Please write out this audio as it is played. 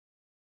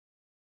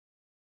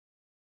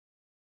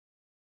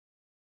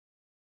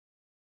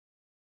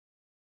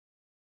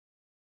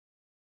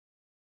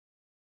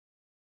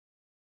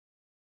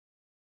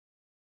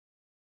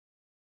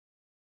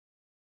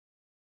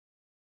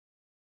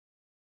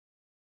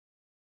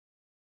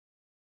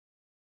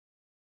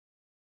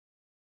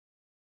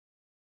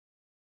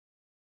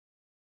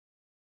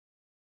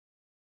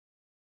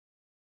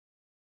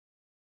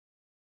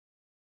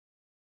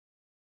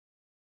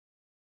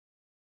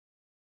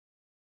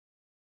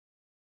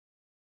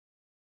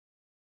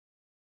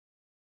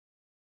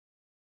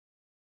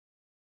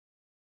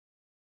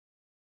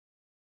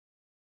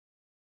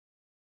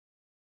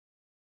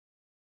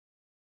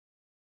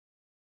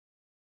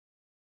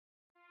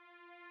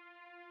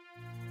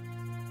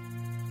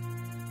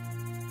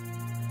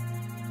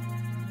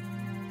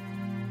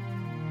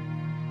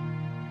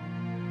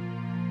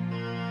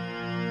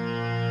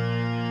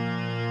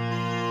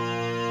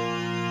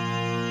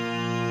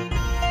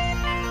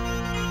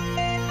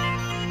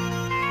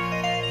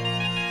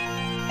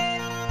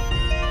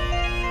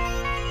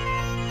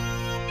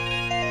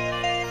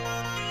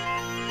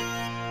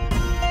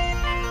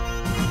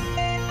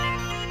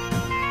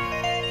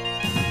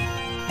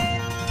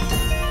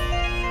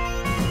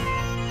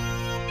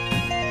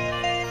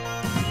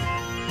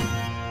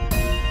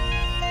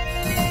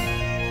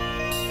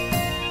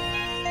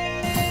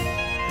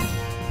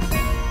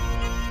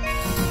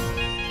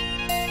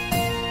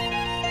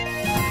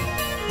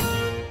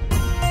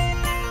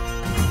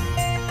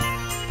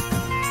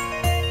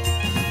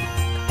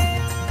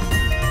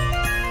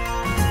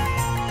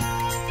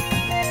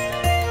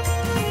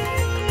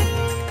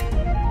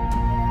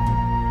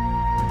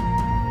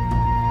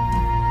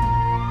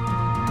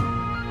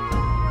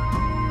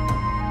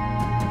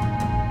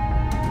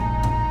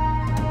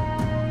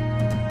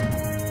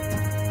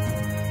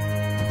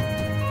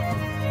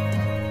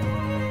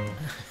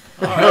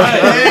All right.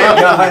 Hey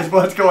guys,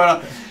 what's going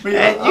on?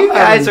 You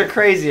guys are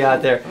crazy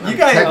out there. You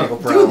guys,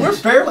 dude,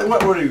 we're barely,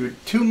 what were we,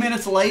 2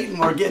 minutes late and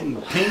we're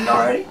getting pinged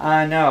already?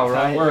 I know,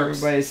 right?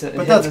 Everybody's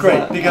but that's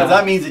great because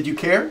that means that you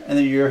care and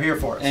that you're here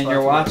for us. And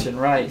you're watching,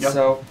 right? Yep.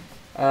 So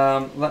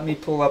let me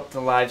pull up the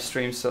live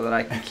stream so that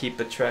I can keep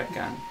a track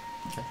on.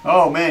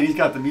 Oh man, he's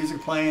got the music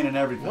playing and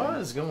everything. What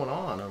is going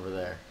on over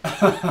there?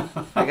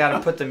 I got to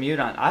put the mute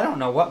on. I don't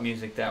know what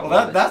music that was.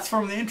 Well, that's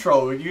from the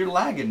intro. You're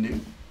lagging,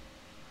 dude.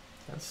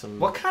 That's some...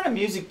 What kind of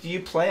music do you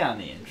play on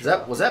the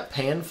intro? Was that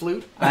pan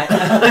flute? What's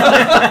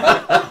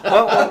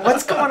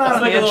going on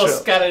in the intro?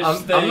 Scottish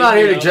I'm not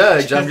here to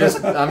judge. I'm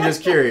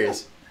just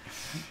curious.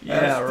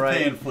 Yeah,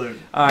 right. Pan flute.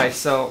 All right,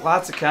 so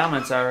lots of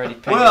comments already.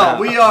 Well,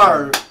 we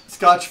are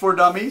Scotch for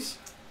Dummies.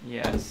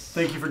 Yes.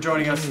 Thank you for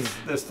joining us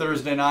this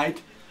Thursday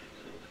night.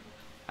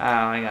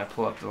 I gotta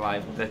pull up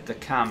the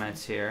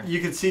comments here. You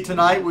can see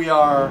tonight we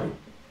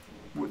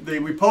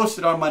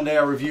posted on Monday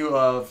a review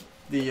of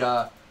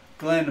the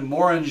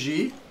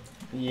Glenmorangie.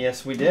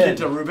 Yes, we did.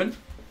 Quinta Ruban.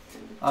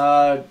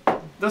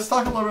 Let's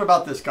talk a little bit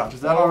about this, Scotch.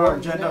 Is that on our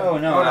agenda?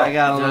 No, I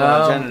got a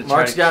little agenda to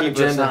Mark's try to got keep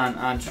agenda. us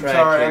on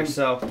track here.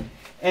 So,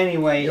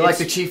 anyway, you're like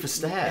the chief of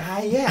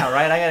staff. Yeah,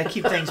 right. I got to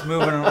keep things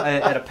moving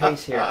at a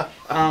pace here.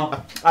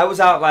 I was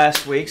out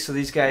last week, so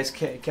these guys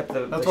kept the show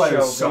going. That's why it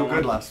was so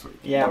good last week.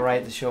 Yeah,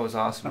 right. The show was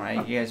awesome,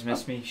 right? You guys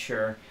missed me,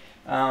 sure.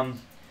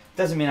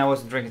 Doesn't mean I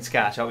wasn't drinking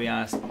scotch. I'll be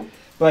honest.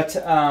 But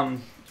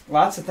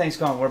lots of things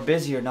going on. We're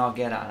busier than I'll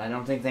get on. I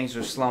don't think things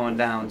are slowing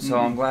down, so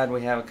I'm glad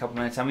we have a couple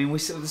minutes. I mean,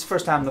 this is the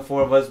first time the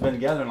four of us have been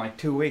together in like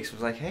 2 weeks. It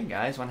was like, hey,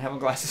 guys, want to have a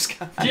glass of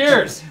scotch?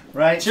 Cheers!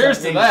 Right?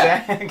 Cheers to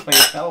that. Exactly.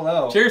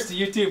 Hello. Cheers to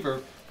you two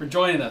for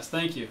joining us.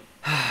 Thank you.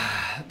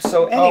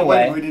 So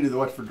anyway, we need to do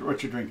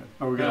what you're drinking.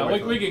 Oh,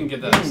 we can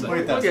get that.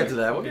 We'll get to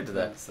that. We'll get to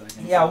that.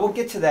 Yeah, we'll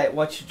get to that.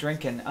 What you're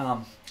drinking?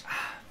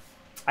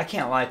 I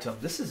can't lie to him.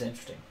 This is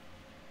interesting.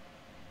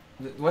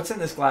 What's in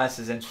this glass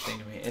is interesting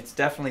to me. It's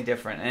definitely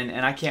different,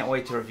 and I can't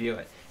wait to review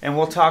it. And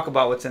we'll talk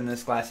about what's in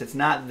this glass. It's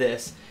not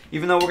this,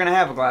 even though we're going to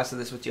have a glass of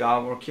this with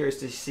y'all. We're curious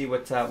to see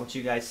what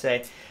you guys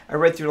say. I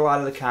read through a lot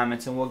of the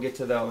comments, and we'll get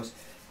to those.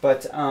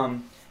 But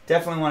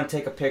definitely want to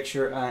take a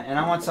picture, and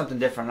I want something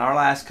different. Our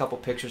last couple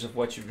pictures of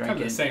what you're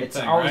drinking, it's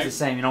always the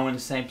same. We're in the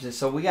same position.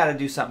 So we got to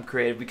do something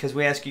creative because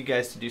we ask you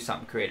guys to do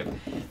something creative.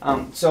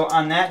 So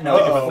on that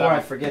note, before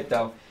I forget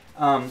though,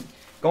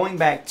 going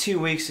back 2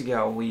 weeks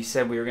ago, we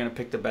said we were going to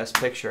pick the best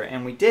picture,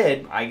 and we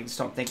did. I just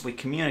don't think we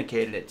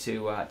communicated it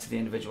to the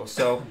individual.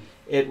 So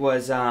it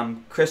was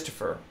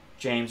Christopher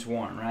James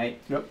Warren, right?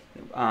 Yep.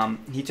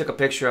 He took a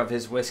picture of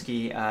his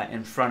whiskey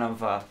in front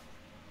of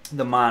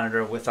the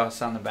monitor with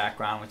us on the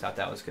background. We thought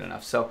that was good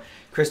enough. So,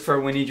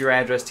 Christopher, we need your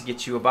address to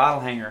get you a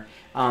bottle hanger.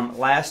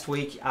 Last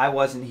week, I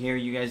wasn't here.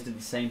 You guys did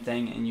the same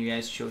thing, and you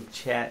guys chose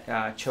Chad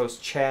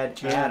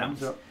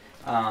Adams. Yep.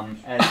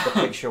 As the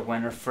picture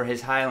winner for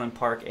his Highland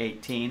Park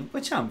 18,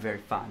 which I'm very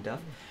fond of.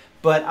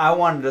 But I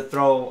wanted to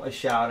throw a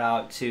shout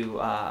out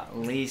to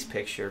Lee's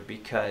picture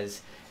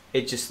because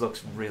it just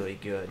looks really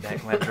good, that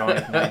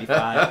Glenmorangie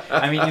 95.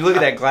 I mean, you look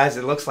at that glass,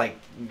 it looks like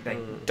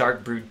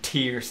dark brewed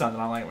tea or something.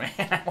 I'm like, man,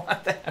 I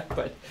want that.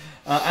 But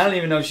I don't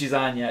even know if she's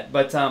on yet.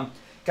 But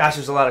gosh,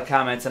 there's a lot of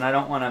comments, and I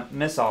don't want to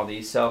miss all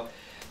these. So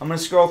I'm going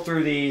to scroll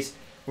through these.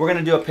 We're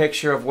going to do a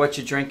picture of what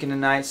you're drinking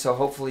tonight, so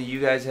hopefully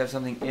you guys have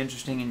something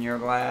interesting in your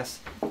glass.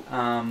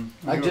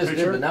 I just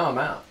did, but now I'm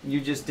out. You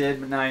just did,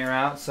 but now you're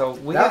out. So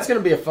that's going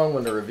to be a fun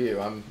one to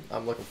review. I'm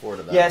looking forward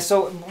to that. Yeah,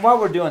 so while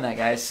we're doing that,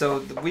 guys, so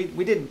we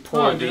didn't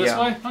pour do this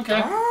way?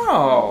 Okay.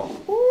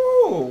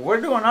 Oh, we're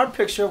doing our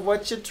picture of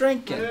what you're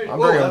drinking. I'm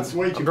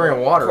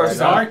drinking water right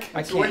now.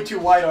 It's way too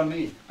white on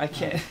me. I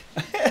can't.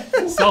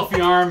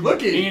 Selfie arm,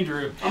 Looky,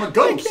 Andrew. I'm a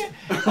ghost.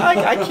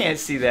 I can't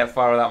see that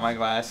far without my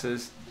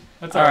glasses.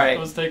 That's all right.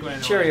 Let's take one.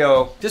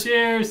 Cheerio.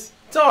 Cheers.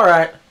 It's all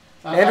right.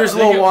 Andrew's a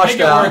little washed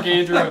out. Work,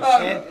 Andrew.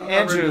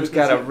 Andrew's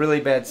got a really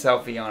bad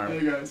selfie arm.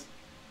 Hey guys.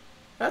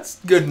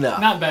 That's good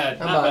enough. Not bad.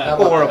 Not bad.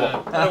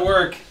 Horrible. That'll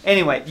work.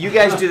 Anyway, you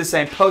guys do the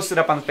same. Post it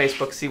up on the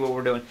Facebook. See what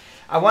we're doing.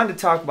 I wanted to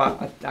talk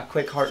about a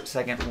quick heart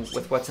second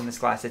with what's in this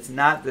glass. It's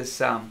not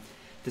this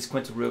this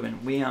Quinta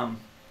Ruban.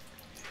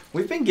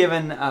 We've been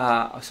given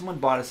someone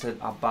bought us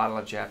a bottle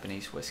of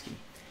Japanese whiskey.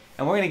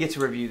 And we're going to get to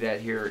review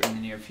that here in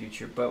the near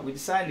future. But we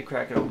decided to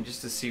crack it open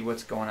just to see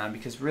what's going on.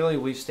 Because really,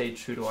 we've stayed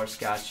true to our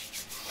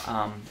Scotch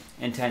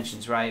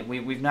intentions, right?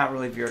 We've not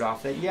really veered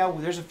off that. Yeah,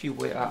 there's a few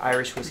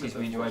Irish whiskeys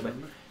we enjoy. But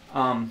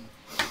I'm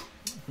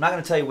not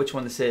going to tell you which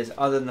one this is,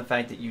 other than the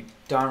fact that you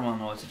darn well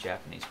know it's a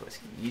Japanese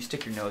whiskey. You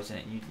stick your nose in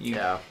it.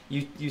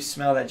 You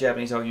smell that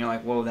Japanese oak, and you're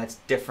like, whoa, that's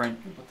different.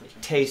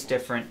 Tastes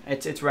different.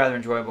 It's rather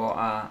enjoyable.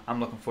 I'm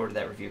looking forward to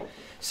that review.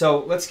 So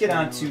let's get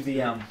on to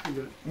the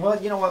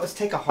well, you know what? Let's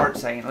take a heart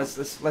second.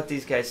 Let's let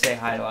these guys say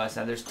hi to us.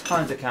 Now, there's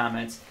tons of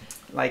comments,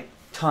 like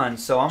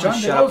tons. So I'm gonna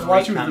shut up and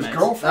read comments. His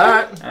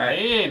girlfriend. All right.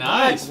 Hey,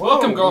 nice.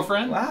 Welcome,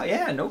 girlfriend. Wow,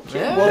 yeah, no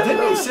kidding. Yeah. Well,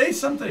 didn't he say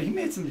something? He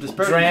made some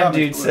disparaging Dram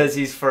comments. Dude says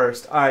he's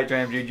first. All right,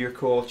 Dram Dude, you're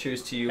cool.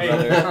 Cheers to you, Hey.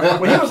 brother.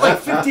 Well, he was like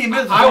 15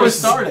 minutes before we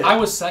started. I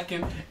was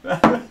second.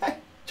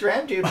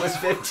 Dram Dude was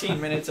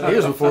 15 minutes He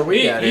was before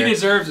we got here. He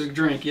deserves a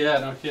drink. Yeah,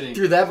 no kidding.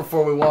 Threw that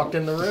before we walked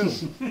in the room.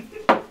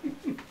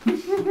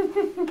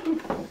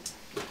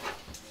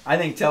 I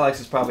think Telex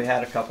has probably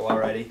had a couple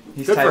already.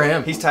 Good for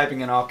him. He's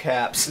typing in all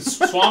caps.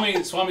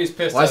 Swami's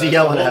pissed. Why is he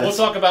yelling at us?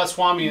 We'll talk about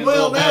Swami in a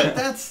little bit.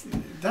 That's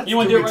You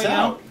want to do it right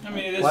out. now? I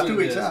mean, it is 2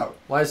 weeks out.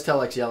 Why is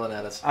Telex yelling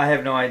at us? I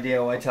have no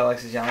idea why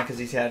Telex is yelling because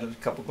he's had a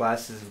couple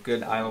glasses of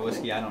good Iowa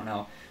whiskey. I don't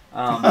know.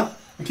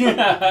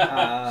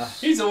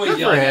 He's always Good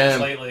yelling for at us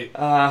him. lately.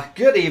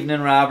 Good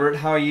evening, Robert.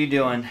 How are you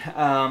doing?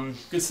 Good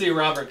to see you,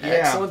 Robert. Yeah.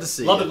 Excellent to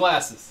see Love you. the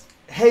glasses.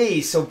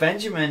 Hey, so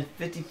Benjamin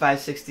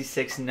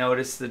 5566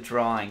 noticed the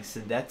drawing,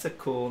 so that's a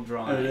cool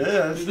drawing. It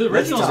is. The Let's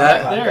original's talk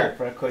right about there. that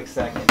for a quick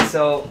second.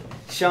 So,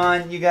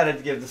 Sean, you got to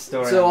give the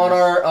story. So on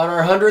on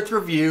our 100th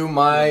review,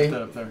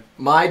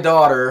 my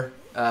daughter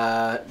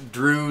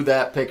drew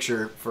that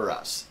picture for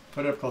us.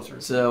 Put it up closer.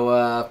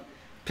 So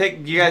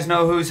pick. Do you guys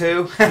know who's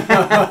who?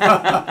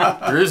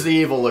 Drew's the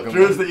evil looking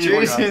Drew's one. the evil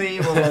Drew's guy. the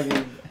evil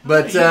looking.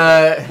 But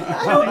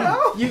I don't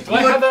know. Do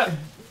I have that?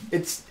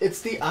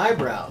 It's the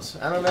eyebrows.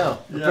 I don't know.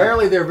 Yeah.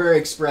 Apparently they're very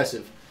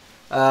expressive.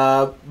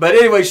 But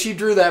anyway, she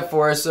drew that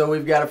for us, so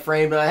we've got it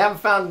framed. But I haven't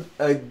found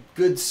a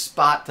good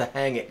spot to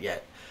hang it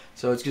yet,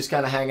 so it's just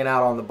kind of hanging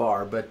out on the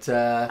bar. But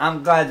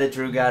I'm glad that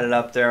Drew got it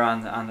up there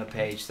on the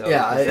page, though.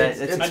 Yeah, because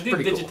it's I did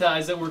pretty cool.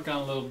 digitize it, work on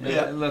it a little bit.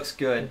 Yeah. it looks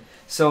good.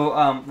 So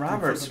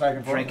Robert's back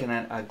and forth. drinking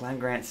a Glen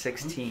Grant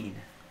 16.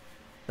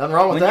 nothing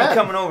wrong with When that. you're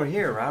coming over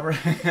here, Robert,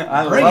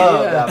 I Bring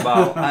love it. that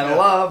bottle. I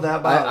love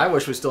that bottle. I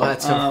wish we still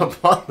had some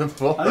up on the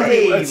board. I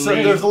think Hey, so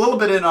there's a little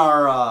bit in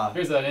our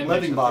Here's that image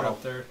living I bottle. put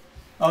up there.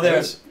 Oh,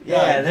 there's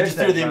Yeah, there's just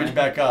threw that the image one.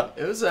 back up.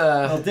 It was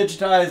I'll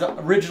digitize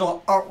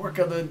original artwork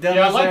of the Dummies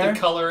Yeah, I like there. to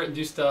color it and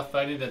do stuff.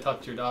 I need to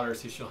talk to your daughter,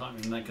 see if she'll hunt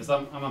me tonight, because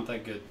I'm not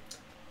that good.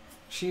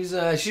 she's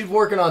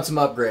working on some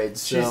upgrades,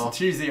 so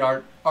She's the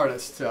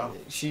artist, so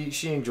she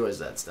enjoys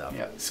that stuff.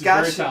 yeah.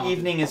 Scotch very talented.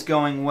 evening is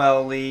going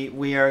well, Lee.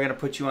 We are going to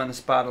put you on the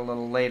spot a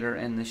little later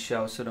in the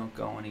show, so don't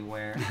go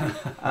anywhere.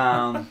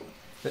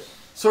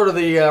 Sort of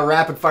the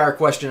rapid fire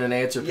question and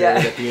answer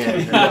period Yeah. at the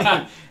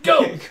end.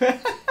 Go!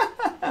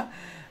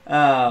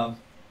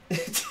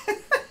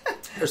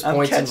 There's I'm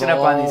points catching up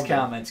on these involved.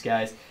 comments,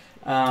 guys.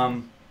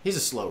 He's a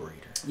slow reader.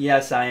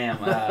 Yes, I am.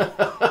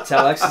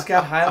 Telex has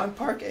got Highland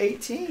Park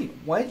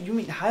 18. What? You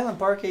mean Highland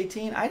Park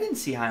 18? I didn't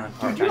see Highland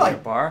Park Dude, on you're your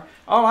bar.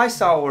 All I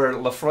saw were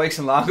Lafroix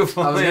and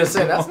Lagavulin. I was going to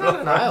say, that's not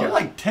an You're island.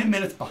 like 10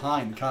 minutes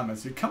behind the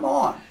comments, dude. Come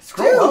on,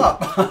 scroll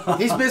up.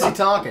 He's busy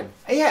talking.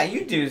 Yeah,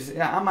 you dudes.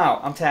 Yeah, I'm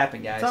out. I'm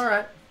tapping, guys. It's all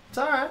right. It's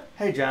all right.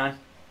 Hey, John.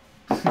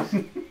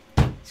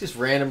 It's just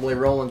randomly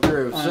rolling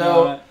through. I know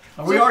So, it.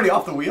 Are we already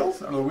off the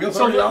wheels? Are the wheels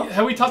So, already off?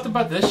 have we talked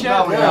about this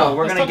yet? No,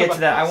 we're Let's going to talk get to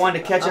that. about I wanted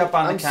to catch up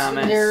on I'm the sitting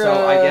comments, here,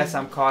 so I guess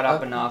I'm caught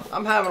up enough.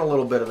 I'm having a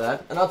little bit of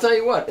that, and I'll tell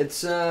you what,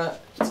 it's an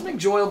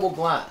enjoyable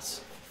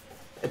glass.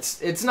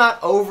 It's not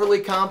overly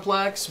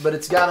complex, but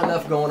it's got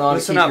enough going on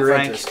Listen to keep up, your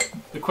Frank. interest.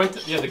 The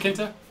Quinta? Yeah, the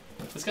Quinta?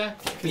 This guy?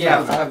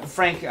 Yeah,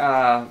 Frank.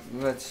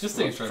 Just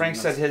think it's Frank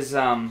said his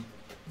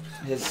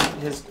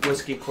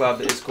whiskey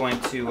club is going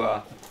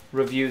to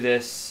review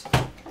this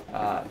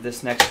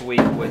this next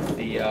week with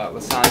the La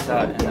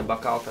Santa and the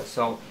Bacalta.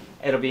 So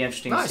it'll be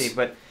interesting Nice. to see.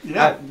 But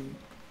Yeah.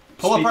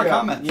 Pull up speak our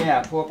comments.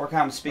 Yeah, pull up our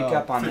comments. Speak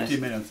up on 15 this.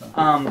 minutes.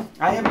 Huh?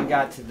 I haven't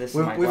got to this.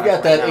 in my We've glass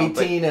got that right now,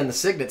 but 18 and the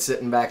Signet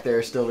sitting back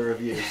there still to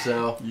review,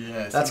 so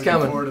Yes. that's I'm looking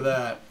coming. forward to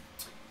that.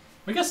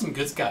 We got some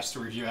good Scotch to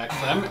review,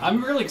 actually.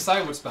 I'm really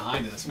excited what's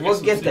behind this. We got We'll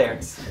some get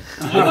there. secrets.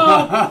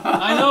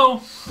 I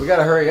know. we got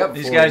to hurry up.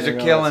 These before guys we are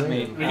go killing on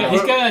me. scene.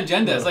 He's got an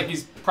agenda. It's like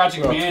he's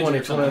project Well,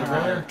 manager or 20,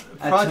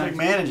 something. Project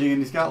managing,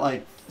 and he's got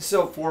like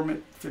So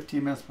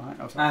 15 minutes behind.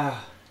 Oh, sorry.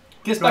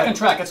 Get us back on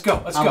track. Let's go.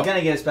 Let's I'm go.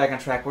 gonna get us back on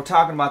track. We're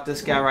talking about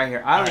this guy right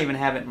here. I don't even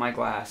have it in my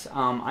glass.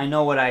 I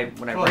know what I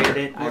rated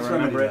it. I Let's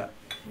remember remedy it.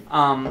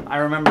 I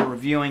remember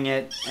reviewing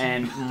it,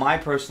 and my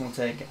personal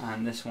take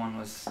on this one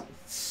was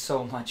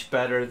so much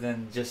better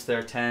than just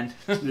their 10.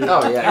 that.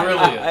 Oh, yeah. It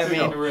really is. I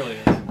mean, it really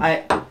is.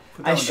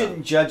 Put I that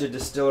shouldn't judge a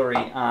distillery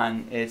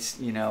on its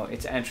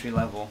its entry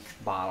level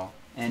bottle,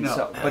 and No.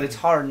 so but it's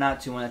hard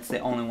not to when it's the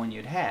only one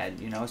you'd had.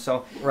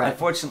 So Right.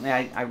 unfortunately,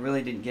 I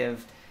really didn't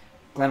give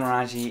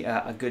Glenmorangie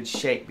a good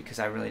shake because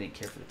I really didn't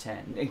care for the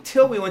 10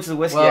 until we went to the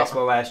Whiskey Well-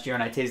 Expo last year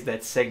and I tasted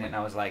that Signet and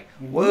I was like,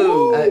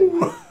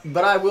 whoa.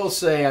 But I will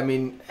say, I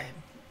mean,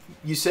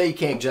 you say you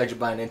can't judge it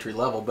by an entry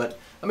level, but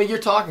I mean, you're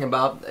talking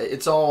about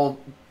it's all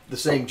the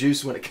same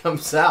juice when it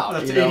comes out.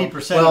 That's you know?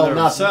 80% of well, their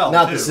not sell,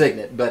 not too. the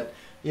Signet, but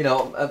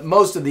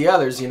most of the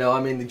others. I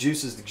mean, the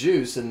juice is the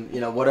juice, and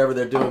whatever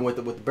they're doing with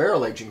the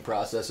barrel aging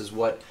process is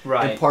what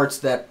Right. imparts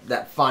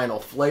that final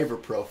flavor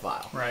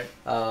profile. Right.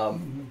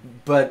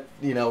 But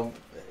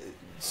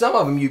some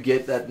of them you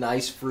get that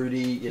nice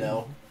fruity.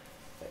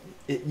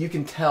 You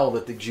can tell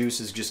that the juice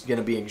is just going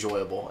to be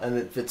enjoyable, and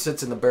if it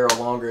sits in the barrel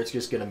longer, it's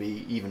just going to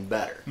be even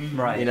better.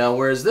 Right.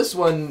 Whereas this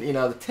one,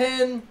 the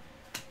 10,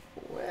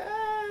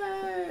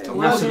 Not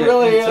wasn't so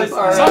really good. up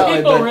our Some alley,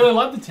 people but- really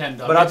love the 10,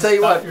 though. but I'll tell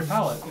you what, Your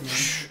palate. I mean,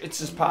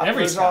 It's as popular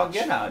Every as all Scotch.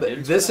 get out,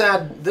 dude. This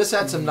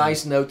had some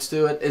nice notes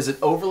to it. Is it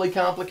overly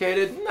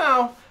complicated?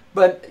 No,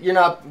 But you're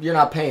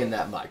not paying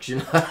that much. You're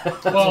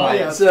not. Well,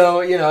 yeah.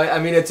 So I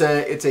mean, it's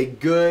a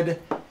good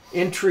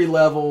entry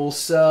level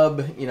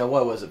sub.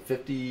 What was it,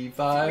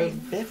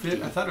 55? I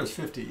thought it was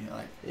 50.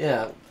 Like,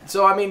 Yeah.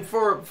 So I mean,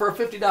 for a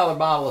 $50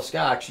 bottle of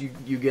Scotch,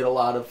 you get a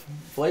lot of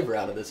flavor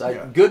out of this.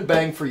 Yeah. Good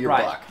bang for your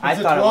Right. buck. I It's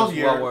a thought it was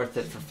 12-year, well worth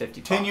it for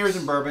 $50. 10 years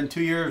in bourbon,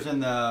 2 years in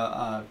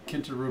the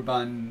Quinta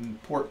Ruban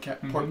port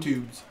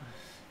tubes.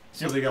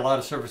 So they get a lot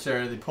of surface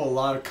area. They pull a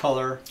lot of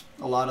color,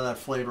 a lot of that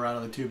flavor out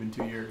of the tube in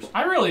 2 years.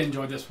 I really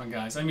enjoyed this one,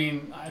 guys. I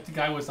mean, I think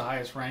I was the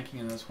highest ranking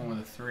in this one with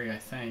a 3. I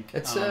think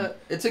It's a for good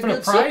the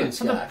sipping price.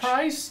 For the Scotch.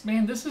 price,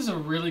 man, this is a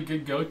really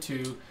good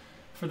go-to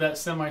for that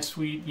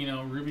semi-sweet,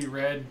 ruby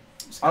red.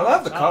 I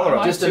love the color.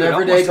 I Just it an too. It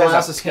everyday almost has a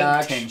glass of pink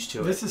Scotch. tinge to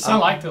it. This is I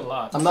liked it a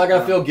lot. I'm not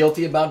gonna feel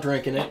guilty about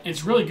drinking it.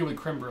 It's really good with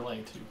creme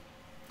brulee too.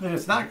 And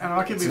it's not. I'm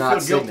not going It's to not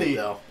feel Signet, guilty.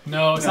 though.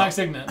 No, it's No. not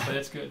Signet, but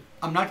it's good.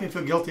 I'm not going to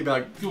feel guilty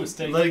about Good with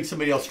steak. letting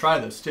somebody else try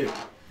this too,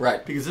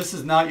 Right. because this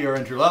is not your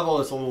entry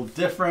level. It's a little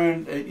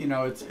different.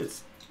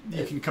 It's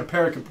you can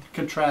compare,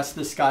 contrast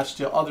this Scotch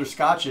to other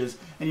Scotches,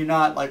 and you're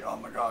not like, oh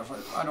my gosh,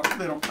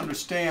 they don't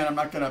understand. I'm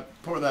not going to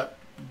pour that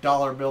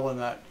dollar bill in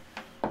that.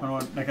 I'm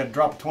not going to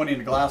drop a 20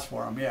 in a glass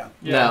for them.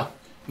 Yeah.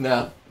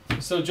 No.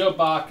 So Joe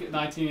Bach,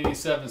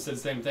 1987, said the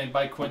same thing.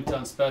 Buy Quinta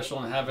on special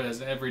and have it as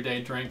an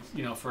everyday drink,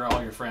 for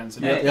all your friends.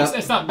 And Yeah.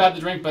 it's not bad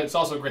to drink, but it's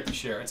also great to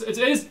share. It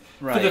is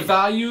Right. for the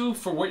value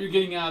for what you're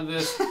getting out of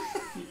this.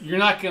 You're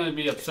not going to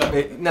be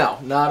upset. No,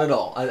 not at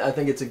all. I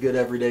think it's a good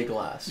everyday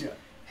glass. Yeah.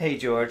 Hey,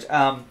 George.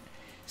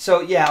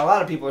 So, yeah, a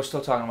lot of people are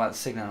still talking about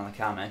Signet on the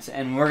comments,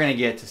 and we're going to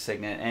get to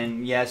Signet.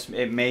 And, yes,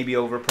 it may be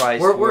overpriced.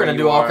 We're where gonna you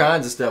do all are.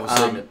 kinds of stuff with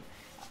Signet.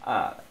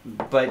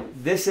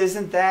 But this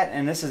isn't that,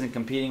 and this isn't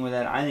competing with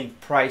that. I think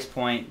price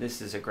point,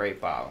 this is a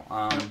great bottle.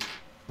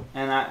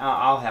 And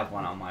I'll have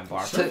one on my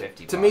bar for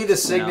 $50. To me, the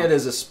Signet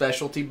is a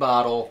specialty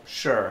bottle.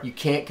 Sure. You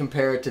can't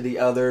compare it to the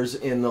others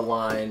in the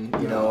line.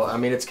 I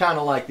mean, it's kind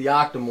of like the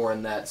Octomore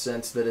in that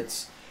sense that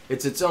it's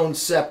its own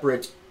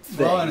separate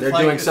thing. Well, and it's They're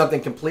like doing something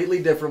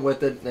completely different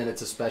with it, and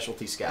it's a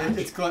specialty Scotch.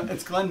 It's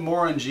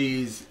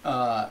Glenmorangie's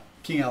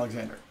King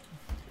Alexander.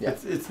 Yeah.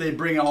 It's they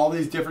bring all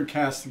these different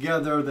casks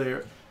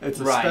together. It's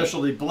a Right.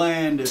 specialty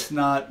blend. It's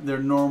not their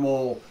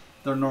normal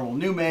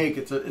new make.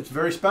 It's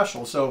very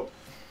special. So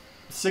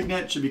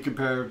Signet should be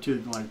compared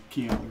to like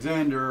King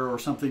Alexander or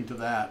something to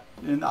that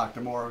in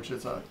Octomore, which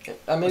is a.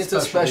 I mean, a it's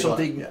a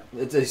specialty. line,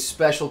 yeah. It's a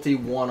specialty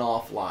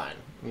one-off line.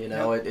 You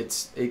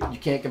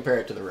can't compare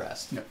it to the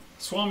rest. Yeah.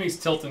 Swami's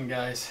tilting,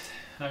 guys.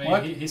 I mean,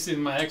 What? he said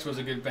my ex was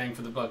a good bang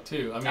for the buck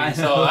too. I mean, I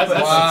so know, that's a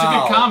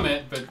Wow. good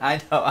comment, but I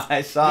know.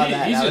 I saw He-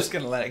 that. he's I was just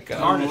going to let it go.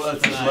 tarnished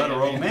Let's just tonight, let it I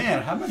roll. mean.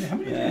 Man, how many have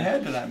you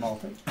had tonight,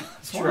 Malta?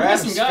 There's some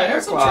guys. There's some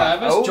Faircloth.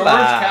 Travis. Hola. George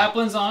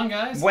Kaplan's on,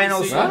 guys. Buenos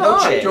Good to see Right you.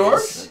 on, noches.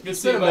 George. Good to It's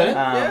see been you, a minute.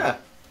 buddy. Yeah.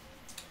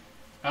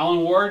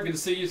 Alan Ward, good to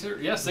see you, sir.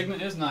 Yeah,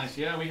 Signet is nice.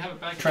 Yeah, we have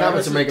it back here.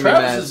 Comments are making me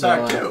Travis mad, is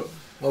back so, too,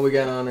 What we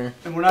got on there?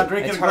 and we're not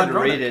drinking. It's a hard to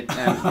Glenrunner. read it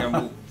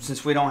and,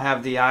 since we don't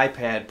have the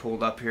iPad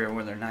pulled up here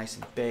where they're nice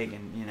and big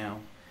and you're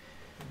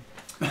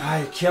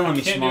killing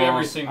me, Can't do Smalls.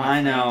 everything, my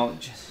I know.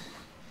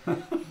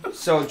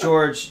 So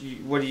George,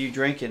 what are you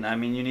drinking? I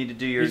mean, you need to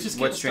do your He's just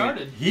what's getting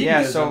drinking. started. Yeah,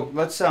 Hedonism. so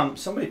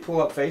let's somebody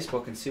pull up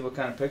Facebook and see what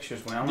kind of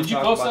pictures we. I wanna Did you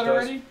talk post about that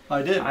those. already?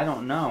 I did. I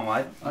don't know.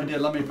 I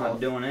did. Let me I'm pull not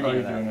it. doing any Oh, of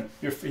you're that.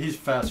 doing it. He's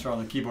faster on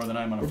the keyboard than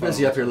I am on a We're phone.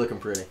 busy up here looking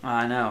pretty.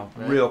 I know,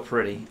 Right. real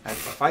pretty.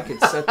 If I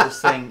could set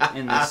this thing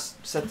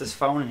set this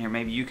phone in here,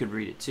 maybe you could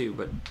read it too.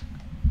 But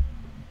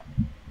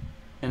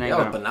it ain't Yeah,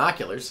 with gonna.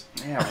 binoculars.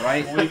 Yeah,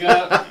 right. We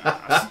got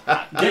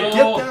Get good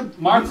old them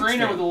Mark music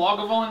Rainer stand. with the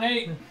Lagavulin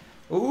 8.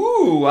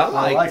 Ooh, I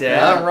like like that.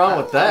 that. Nothing wrong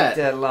with I like that.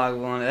 that log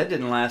one. That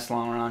didn't last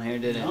long around here,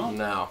 did it? No.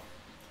 No.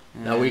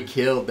 Yeah. No, we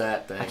killed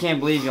that thing. I can't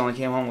believe you only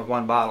came home with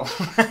one bottle.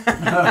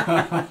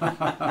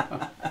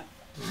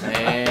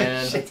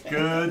 Man.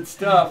 Good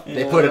stuff.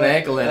 They put an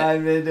ankle in it.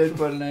 They did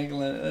put an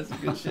ankle in it.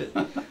 That's good shit.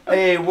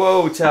 Hey,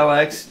 whoa,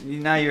 Telex.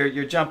 Now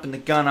you're jumping the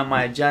gun on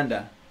my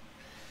agenda.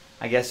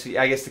 I guess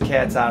the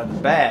cat's out of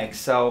the bag.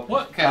 So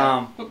What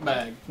cat? What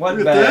bag? what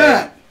Look at bag?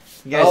 that.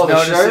 You guys Oh, the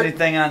notice shirt?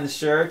 anything on the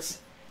shirts?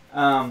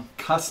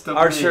 Custom.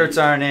 Our made. shirts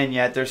aren't in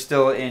yet. They're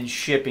still in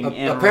shipping.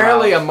 en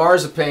Apparently, a route.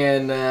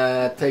 marzipan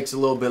takes a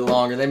little bit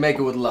longer. They make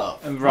it with love,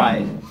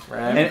 Right.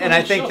 right? And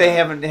I think they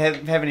haven't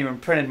even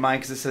printed mine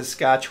because it says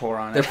Scotch whore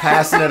on They're it.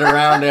 passing it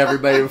around to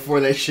everybody before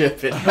they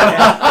ship it.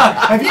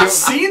 Have you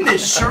seen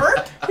this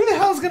shirt? Who the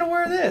hell's gonna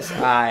wear this?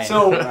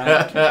 So-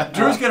 right.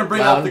 Drew's gonna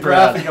bring Loud up the and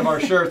proud. graphic of our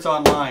shirts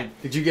online.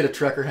 Did you get a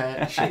trucker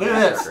hat? Shake Look at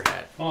that this. trucker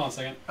hat. Hold on a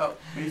second. Oh,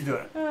 he's doing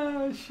it.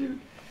 Oh shoot.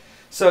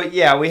 So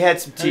yeah, we had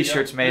some There you go.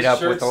 T-shirts made There's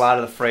up with shirts. a lot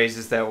of the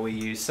phrases that we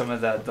use, some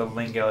of the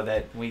lingo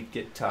that we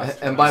get tossed.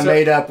 And by around.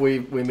 made up, we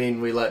mean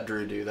we let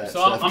Drew do that So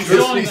stuff. I'm Drew's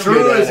showing good them-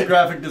 Drew at is a it.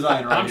 graphic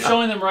designer. I'm Right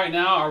showing them right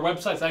now. Our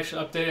website's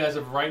actually updated as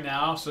of right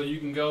now, so you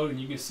can go and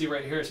you can see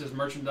right here it says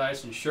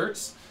merchandise and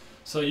shirts.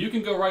 So you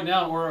can go right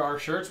now and order our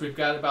shirts. We've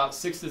got about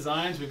 6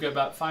 designs. We've got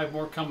about 5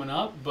 more coming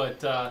up.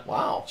 But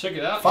wow, check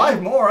it out.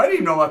 5 more? I didn't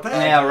even know about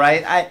that. Yeah,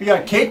 right. You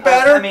got cake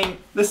batter. I mean,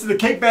 this is the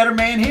cake batter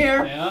man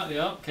here.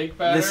 Yeah, cake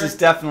batter. This is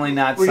definitely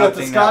not We got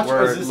the something Scotch, that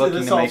we're or is this- looking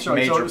this to all make short?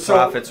 major So-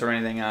 profits or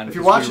anything on. if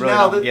you're because watching we really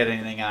now, don't get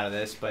anything out of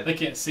this. But they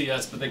can't see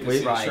us, but they can We-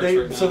 see our right. shirts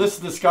right now. So this is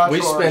the Scotch. we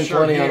Roar spend shirt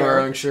plenty on here. our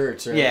own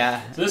shirts. Right?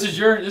 yeah, So this is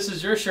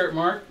your shirt,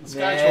 Mark. The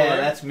Scotch yeah, Roar.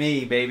 that's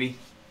me, baby.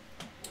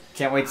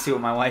 Can't wait to see what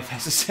my wife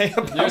has to say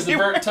about There's the you.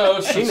 burnt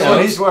toast. She So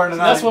knows. he's wearing So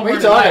that's tonight. what What are we're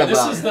you talking tonight. This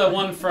about? is the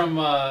one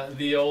from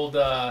the old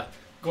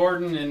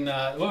Gordon and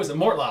what was it,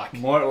 Mortlock.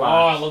 Mortlock.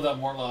 Oh, I love that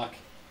Mortlock.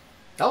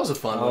 That was a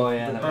fun Oh one.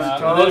 yeah, that burnt was-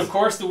 toast. And then of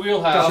course the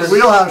wheelhouse. The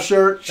wheelhouse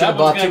shirt. Should have That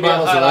bought one's 2 gonna be a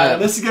bottles of highlight. that.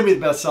 This is gonna be the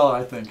best seller,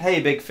 I think.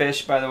 Hey, Big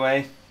Fish, by the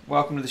way,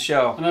 welcome to the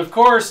show. And of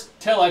course,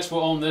 Telex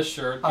will own this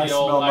shirt. I The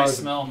old smell I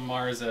marzipan. smell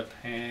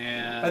marzipan.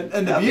 And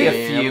the That'll be beauty,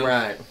 a few. Damn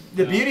right.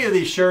 the beauty of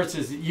these shirts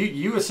is that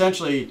you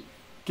essentially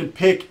can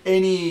pick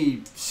any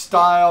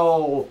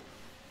style,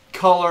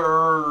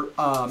 color.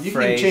 You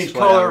Phrase, can change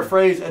whatever. color,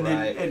 phrase, and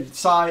Right. then and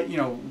size.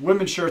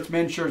 Women's shirts,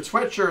 men's shirts,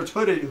 sweatshirts,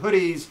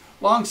 hoodies,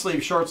 long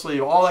sleeve, short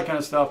sleeve, all that kind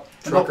of stuff.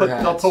 And Trucker they'll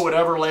hats. put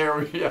whatever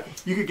layer. Yeah,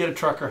 you could get a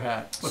trucker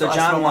hat. with So I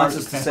John smell wants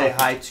us to marzipan.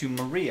 say hi to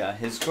Maria,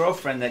 his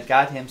girlfriend that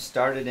got him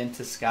started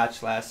into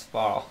Scotch last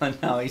fall,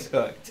 and now he's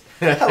hooked.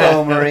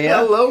 Hello, Maria.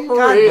 Hello, God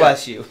Maria.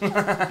 bless you.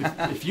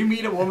 If you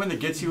meet a woman that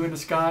gets you into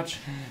Scotch,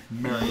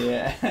 marry her.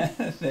 Yeah.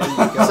 There you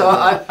go. So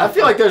I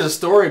feel like there's a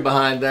story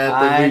behind that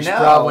I we should know,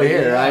 probably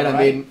hear, yeah, right? I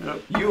right.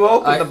 mean, You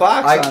opened the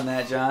box I- on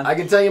that, John. I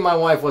can tell you my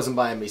wife wasn't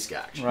buying me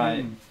Scotch.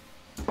 Right.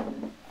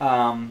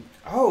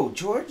 Oh,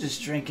 George is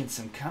drinking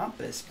some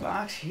Compass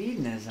Box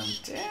Hedonism.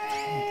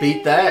 Dang.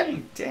 Beat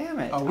that. Damn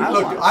it. Oh,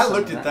 want I some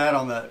looked of at that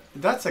on the.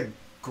 That's a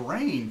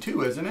grain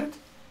too, isn't it?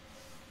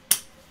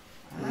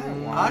 I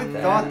want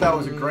thought that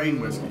was a grain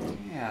whiskey.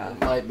 Yeah. It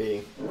might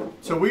be.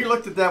 So we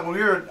looked at that when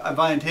we were at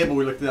buying table.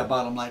 We looked at that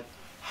bottle. I'm like,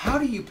 how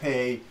do you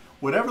pay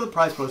whatever the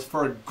price was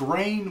for a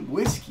grain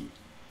whiskey?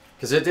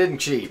 Because it didn't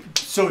cheap.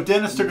 So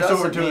Dennis took us Doesn't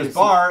over to mean his it's-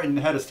 bar and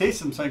had us taste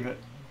some. Saying,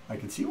 I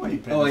can see why you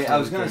paid. Oh, this yeah, for I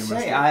was this going to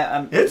grain say,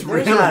 whiskey. there's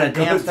really not a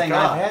good damn thing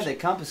I've had Scotch. that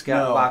Compass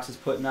No. Box is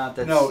putting out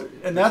that's No,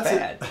 and that's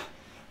bad.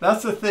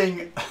 That's the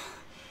thing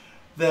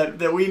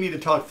that we need to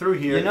talk through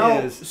here. You know,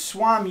 is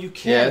Swam, you Yeah,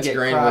 can it's get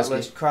grain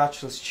whiskey.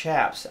 crotchless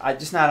chaps.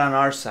 Just not on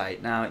our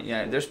site. Now,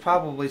 yeah, there's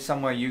probably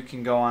somewhere you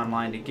can go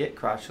online to get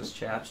crotchless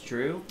chaps,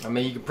 Drew. I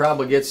mean, you could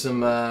probably get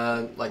some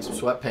like some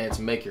sweatpants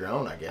and make your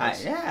own, I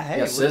guess. Yeah, hey,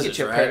 Yeah, we'll scissors, get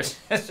you a right? pair of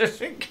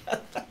scissors.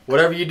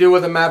 Whatever you do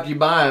with them after you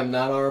buy them,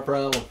 not our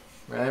problem,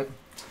 right?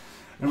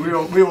 and we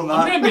will I'm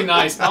not. gonna be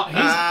nice.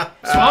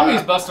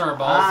 Swami's busting our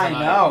balls I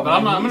tonight, know, but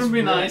I'm man, gonna he's be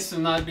really- nice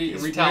and not be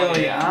He's retaliate.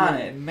 really on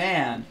it,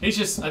 man. I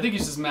think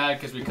he's just mad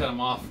because we cut him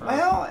off.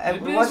 Well, it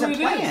is wasn't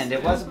what it is. planned.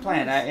 It wasn't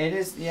planned. It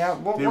is, yeah.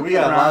 We'll Dude, we'll we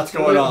get got around lots to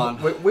going it.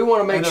 on. We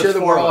want to make And sure there's that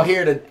four we're of all us.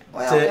 here to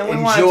And we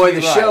want it enjoy to the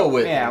be show right.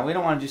 with Yeah, you. we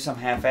don't want to do some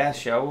half-ass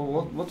show.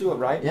 We'll do it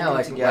right. Yeah, We'll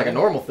like get a together.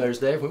 normal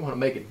Thursday, if we want to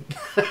make it.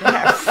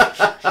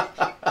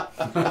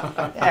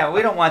 Yeah,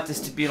 we don't want this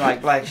to be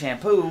like black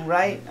shampoo,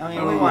 right? I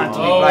mean, we want it to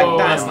be Oh, black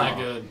that's dynamite.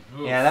 not good.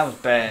 Oof. Yeah, that was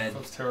bad. That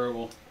was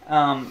terrible.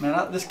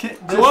 Man, this kid.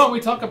 So why don't we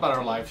talk about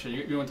our live show?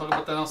 You want to talk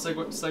about that? I'll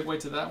segue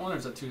to that one, or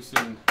is that too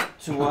soon?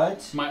 To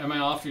what? Am I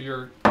off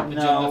your agenda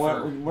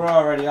No, we're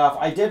already off.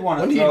 I did want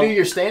to When do throw. you do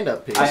your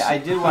stand-up piece? I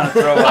did want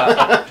to throw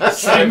a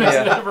Same as it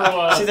trivia. ever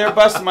was. See, they're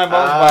busting my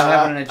balls about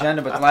having an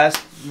agenda, but the last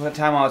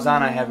time I was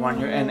on, I had one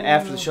here, and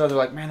after the show, they're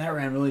like, "Man, that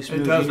ran really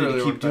smooth. does You need really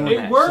to keep work doing better.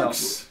 that." It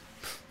works.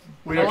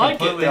 We I are like it.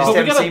 completely They But just we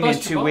haven't gotta seen me in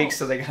bust 2 your weeks, balls.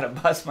 so they gotta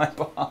bust my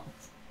balls.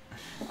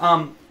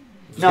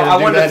 No, gonna I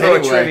do wanted to that throw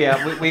anyway. a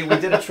trivia. We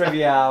did a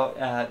trivia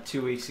out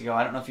 2 weeks ago.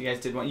 I don't know if you guys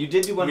did one. You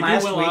did do one We did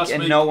last one week, last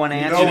and week. no one No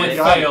answered one it,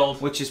 got it. failed.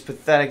 which is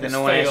pathetic that It's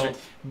no one failed.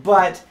 answered.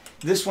 But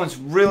this one's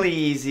really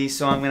easy,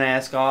 so I'm going to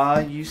ask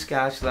all you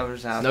Scotch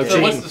lovers out No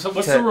there. cheating. So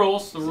what's to- the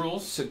rules? The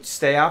rules. So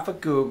stay off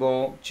of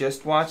Google.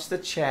 Just watch the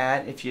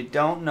chat. If you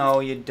don't know,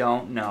 you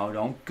don't know.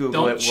 Don't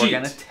Google Don't it. cheat. We're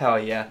going to tell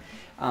you.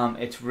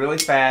 It's really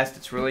fast.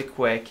 It's really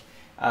quick.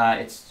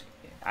 I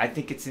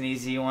think it's an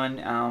easy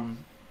one.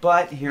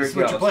 But here This it is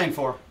what goes. you're playing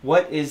for.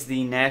 What is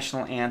the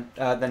national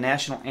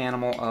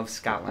animal of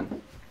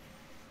Scotland?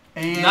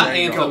 And Not there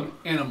you go. anthem.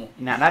 Animal.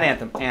 Not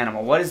anthem.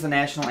 Animal. What is the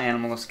national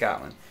animal of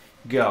Scotland?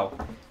 Go.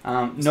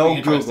 It's No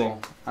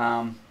interesting.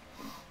 Google.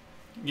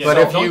 Yeah, but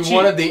so if don't you cheat.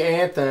 wanted the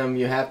anthem,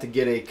 you have to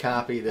get a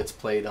copy that's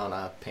played on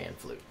a pan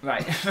flute.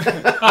 Right.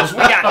 'Cause we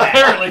got that.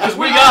 Apparently, because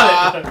we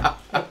got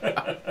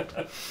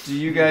it. Do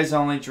you guys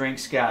only drink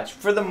Scotch?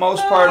 For the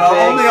most part, Well,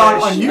 Big only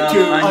on Fish,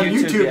 YouTube. On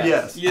YouTube,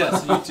 yes. yes.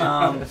 Yes, you too.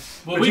 Um, Well,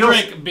 But we you know-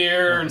 drink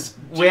beer and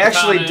we gin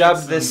actually tonics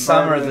dubbed this and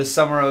summer bourbon. the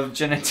summer of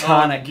gin and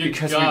tonic good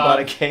because we God. bought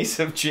a case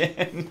of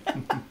gin.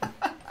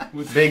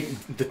 with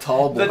The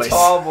tall boys. The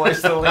tall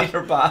boys, the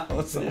liter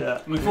bottles. Yeah.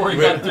 before we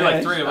got through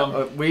like 3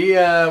 of them.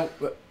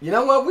 You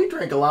know what? We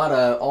drink a lot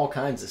of all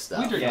kinds of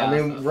stuff. We drink Yeah. I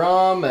mean,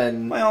 rum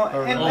and. Well,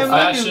 Or and old we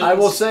fashioned. do- I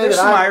will say there's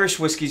that some I- Irish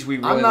whiskeys we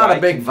really I'm not like.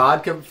 a big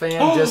vodka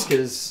fan just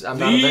because I'm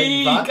not a big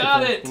Lee vodka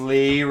got fan. it.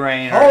 Lee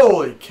Rayner.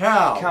 Holy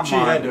cow! Come she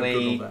on, had to Lee.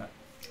 Google that.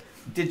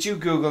 Did you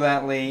Google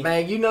that, Lee?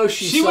 Man, you know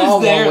she She saw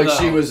was there, one when though.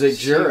 she was a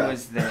She juror.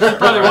 was there.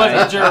 Brother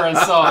was a juror and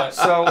saw it.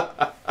 So,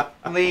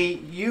 Lee,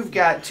 you've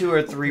got 2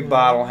 or 3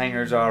 bottle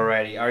hangers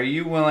already. Are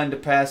you willing to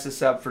pass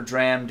this up for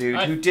Dram Dude,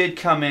 who did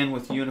come in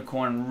with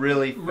Unicorn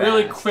really fast?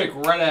 Really quick,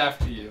 right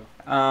after you.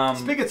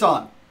 Spigot's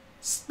on.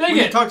 We need to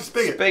Spigot! talk to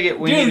Spigot. Spigot,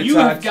 we need Dude, to you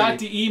talk have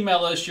got you. to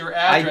email us your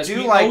I address. do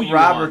We owe like you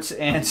Robert's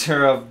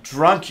answer of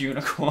drunk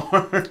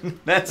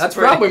unicorn. That's That's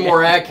pretty probably good.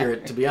 more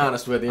accurate, to be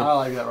honest with you. I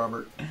like that,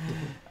 Robert.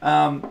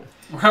 one.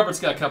 Robert's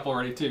got a couple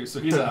already, too, so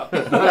he's out.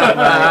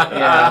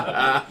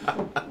 Yeah.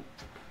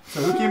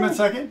 So who came in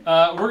second?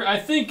 I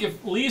think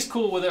if Lee's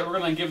cool with it, we're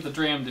going to give it to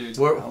Dram Dude.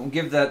 I'll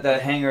give that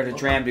hanger to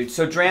Dram Dude.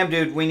 So Dram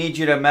Dude, we need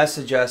you to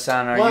message us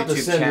on our We'll have to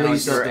YouTube send channel Lee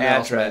with your something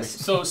else, address.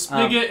 So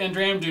Spigot and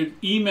Dram Dude,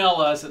 email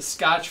us at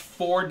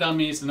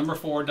Scotch4Dummies, the number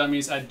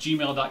 4Dummies at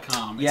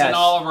gmail.com. It's Yes. in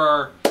all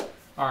of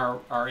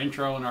our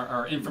intro and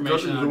our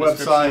information. Go to on the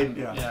description. website,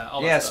 yeah.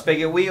 All that Yeah, stuff.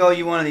 Spigot, we owe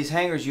you one of these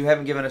hangers. You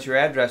haven't given us your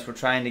address. We're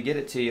trying to get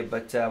it to you,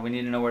 but we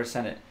need to know where to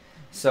send it.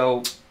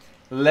 So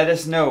let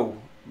us know.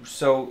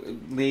 So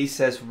Lee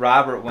says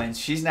Robert wins.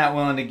 She's not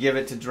willing to give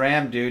it to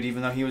Dram Dude,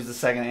 even though he was the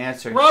second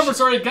answer. Robert's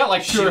already got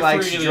like 2 She or 3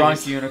 likes of drunk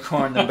these.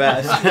 unicorn the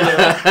best.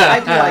 I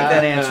do like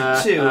that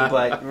answer too,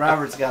 but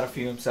Robert's got a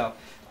few himself.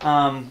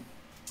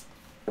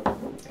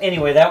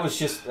 Anyway, that was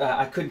just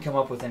I couldn't come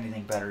up with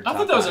anything better. to I talk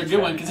thought that was a about good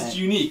Dram one because it's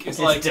Dude. unique. It's It's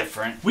like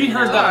different. we you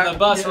heard know? that on the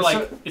bus. Yeah, We're so-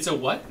 like, it's a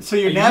what? So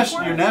your A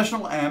national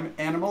unicorn?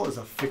 animal is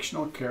a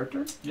fictional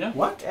character? Yeah.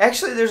 What?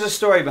 Actually, there's a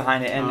story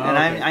behind it, and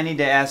okay. I need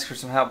to ask for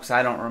some help because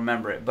I don't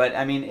remember it. But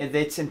I mean,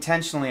 it's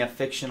intentionally a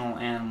fictional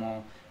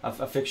animal,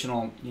 a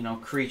fictional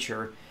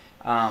creature.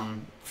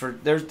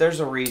 There's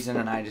a reason,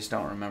 and I just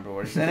don't remember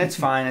what it is. And it's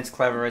fine, it's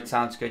clever, it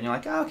sounds good. And you're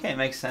like, oh, okay, it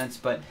makes sense.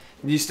 But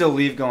you still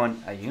leave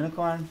going, a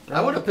unicorn?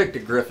 I would have picked a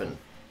griffin.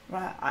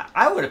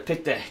 I would have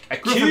picked a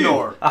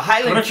Gryffindor. Q, a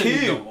Highland Q.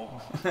 Gryffindor.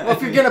 Well,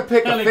 if you're going to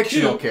pick a Kinda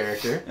fictional cute.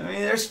 character. I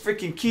mean, there's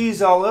freaking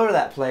keys all over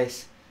that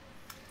place.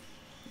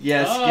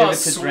 Yes, Oh, give it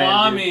to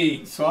Dram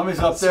Dude. Swami. Swami's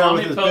up there Swami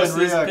with his Ben posts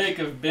his Riak. pic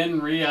of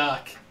Ben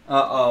Riak.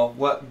 Uh-oh,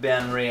 what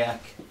Ben Riak?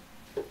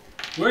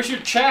 Where's your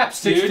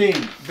chaps, dude?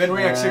 16. Ben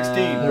Riak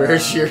 16.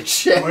 Where's your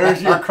check?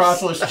 Where's your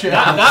crossless chip?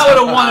 That would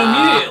have won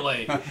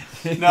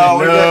immediately. No,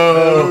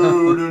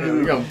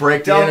 We're going to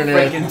break the Don't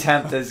internet. freaking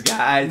tempt us,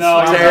 guys.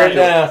 No, Tear it right.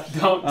 down.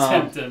 Don't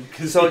tempt him.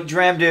 'Cause So,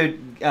 Dram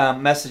Dude,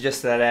 message us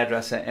to that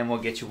address and we'll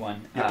get you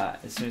one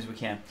as soon as we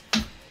can.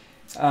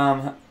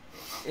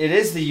 It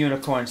is the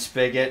unicorn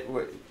spigot.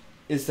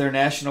 Is their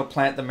national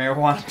plant the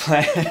marijuana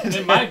plant?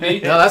 it might be.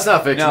 No, that's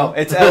not fictional. No,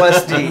 it's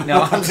LSD.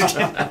 No, I'm just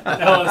kidding.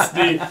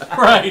 LSD.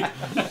 Right.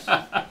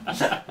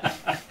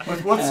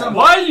 What's some?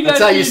 Why are you guys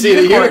That's how you eating see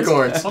the unicorns?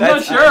 unicorns. I'm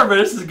not sure, but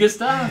this is a good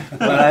stuff.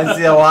 But I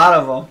see a lot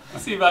of them. I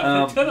see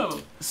about 10 of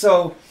them.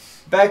 So,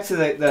 back to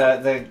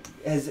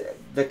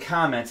the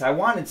comments. I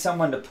wanted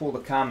someone to pull the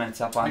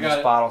comments up on I got this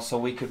it. bottle so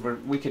we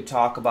could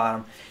talk about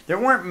them. There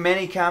weren't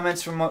many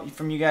comments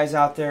from you guys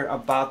out there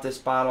about this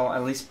bottle,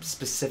 at least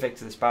specific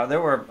to this bottle.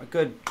 There were a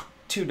good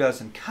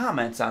 24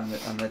 comments on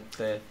the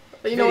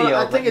But you know what? video,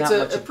 I think but it's not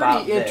a much about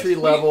pretty this. entry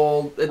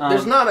level.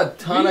 There's not a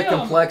ton of we,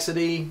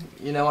 complexity.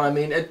 You know what I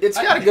mean? It's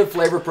got a good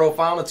flavor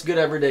profile. And it's good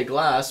everyday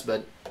glass,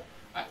 but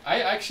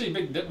I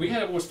actually, we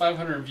had almost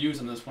 500 views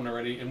on this one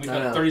already, and we've I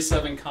had know.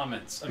 37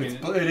 comments. I mean,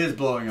 It is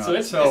blowing up.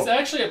 so it's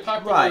actually a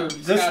popular. Right.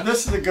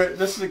 This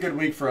is a good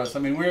week for us. I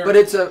mean, but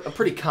it's a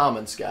pretty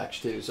common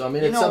Scotch too. So I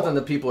mean, You it's know, something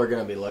that people are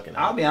going to be looking at.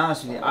 I'll be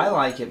honest with you, I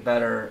like it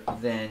better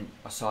than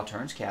a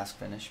Sauternes cask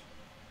finish.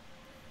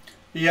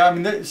 yeah. I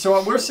mean,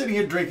 so we're sitting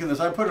here drinking this.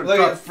 I put a Look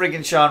drop, at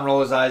freaking Sean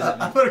roll his eyes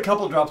at I me. put a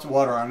couple drops of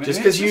water on it. Just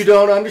and because it's you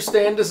don't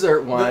understand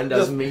dessert wine The-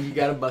 doesn't mean you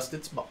got to bust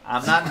its balls.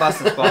 I'm not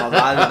busting balls.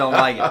 I just don't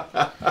like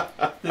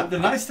it. The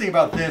nice thing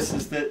about this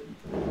is that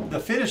the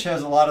finish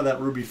has a lot of that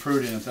ruby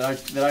fruit in it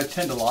that I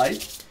tend to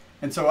like,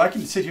 and so I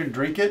can sit here and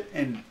drink it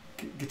and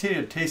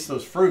continue to taste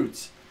those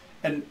fruits,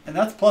 and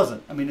that's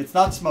pleasant. I mean, it's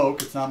not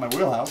smoke. It's not my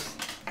wheelhouse.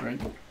 Drink.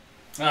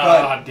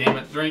 Damn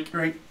it! Drink.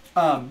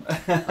 I'm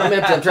empty.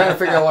 I'm trying to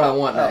figure out what I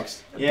want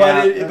next.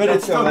 Yeah, but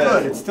it's still that's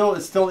good.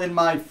 It's still in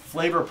my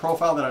flavor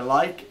profile that I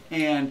like,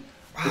 and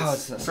Wow,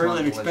 it's it smells fairly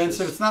delicious.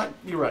 inexpensive. It's not.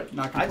 You're right.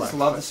 Not I complex. just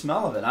love the but-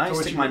 smell of it. I So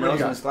what stick you- my what do you nose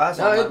in got? this glass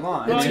No, all it- night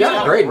long. it's Well, got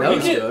yeah, a great we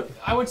nose get- to it.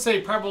 I would say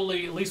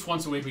probably at least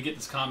once a week we get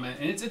this comment,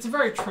 and it's a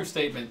very true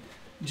statement.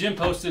 Jim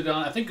posted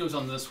on, I think it was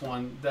on this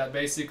one, that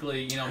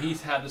basically,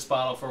 he's had this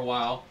bottle for a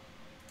while.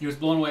 He was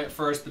blown away at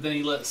first, but then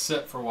he let it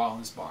sit for a while in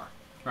his bar,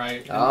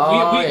 right? And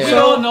Oh, we yeah.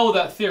 all know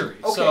that theory.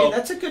 Okay, So,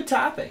 that's a good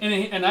topic.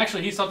 and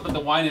actually, he's talked about the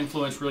wine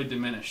influence really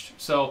diminished.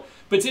 So,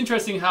 but it's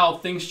interesting how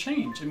things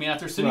change. I mean,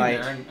 after sitting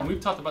Right. there, and we've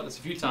talked about this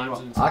a few times.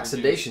 in some reviews.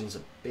 Oxidation's a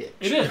bitch.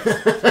 It is.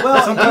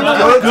 Well,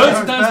 Sometimes good, good,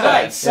 sometimes bad.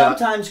 right.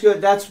 Sometimes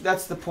good.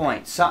 That's the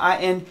point. So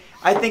I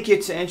think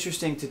it's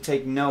interesting to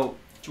take note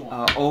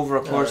over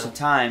a course of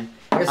time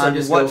I guess I on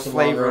just what go some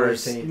longer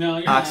flavors routine. No,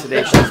 you're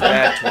oxidation is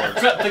bad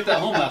towards. not. Take that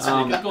home last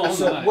week. Let's go home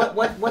So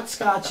tonight. what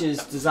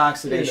scotches does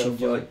oxidation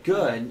You know, do it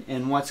good,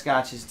 and what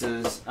scotches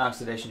does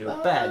oxidation do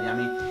it bad? I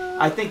mean,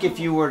 I think if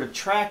you were to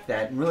track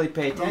that and really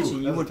pay attention, Ooh,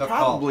 you that's a would tough call.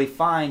 probably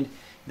find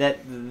that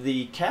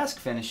the cask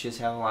finishes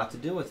have a lot to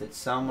do with it.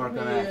 Some are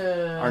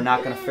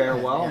not gonna fare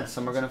well, and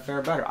some are gonna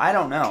fare better. I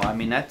don't know. I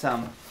mean, that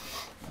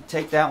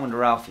take that one to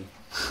Ralphie.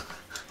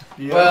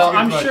 Yeah, Well, that's a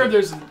I'm good sure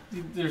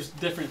question. there's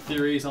different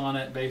theories on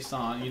it based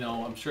on,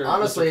 I'm sure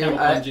Honestly, the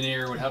chemical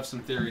engineer would have some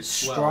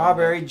theories as well.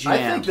 Strawberry jam. I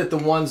think that the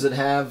ones that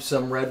have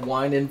some red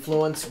wine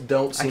influence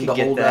don't seem to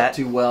get hold that. up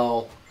too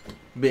well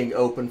being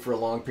open for a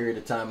long period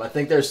of time. I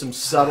think there's some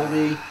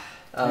subtlety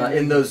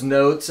in those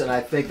notes, and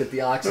I think that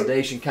the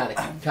oxidation kind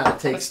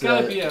of takes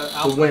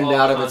the wind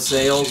out of its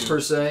sails, per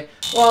se.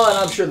 Well, and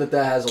I'm sure that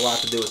has a lot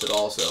to do with it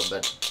also,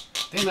 but...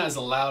 Damn, that is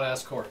a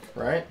loud-ass cork.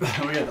 Right? We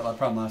had that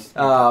problem last.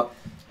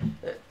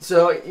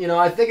 So,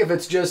 I think if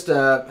it's just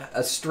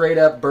a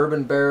straight-up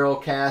bourbon barrel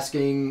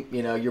casking,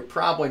 you're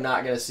probably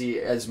not going to see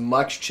as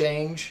much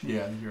change.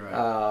 Yeah, you're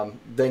right.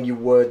 Than you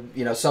would,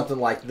 something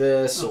like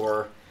this,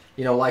 or,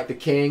 like the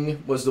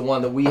King was the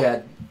one that we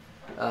had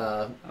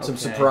some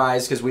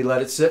surprise because we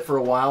let it sit for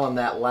a while, and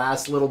that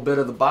last little bit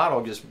of the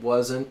bottle just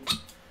wasn't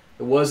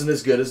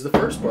as good as the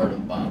first part of the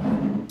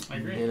bottle. I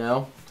agree.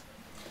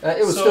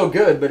 It was still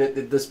good,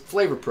 but this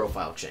flavor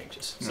profile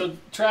changes. So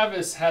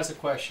Travis has a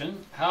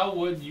question. How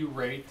would you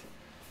rate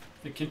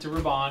the Quinta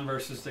Ruban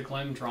versus the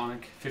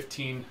Glenmorangie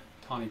 15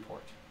 Tawny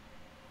Port?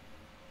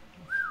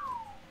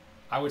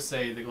 I would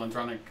say the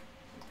Glenmorangie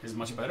is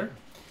much better.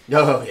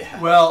 Oh, yeah.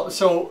 Well,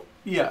 so,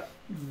 yeah.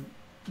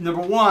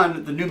 Number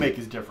one, the new make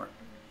is different.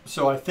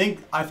 So I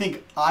think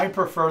I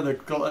prefer the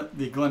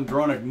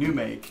Glenmorangie new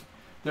make,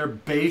 their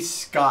base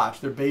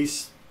Scotch, their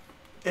base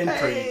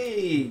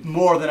entry,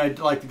 more than I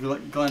like the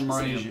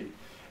Glenmorangie.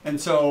 And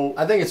so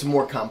I think it's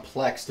more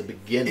complex to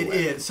begin with. It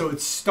is. So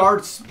it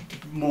starts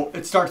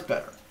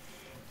better.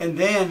 And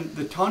then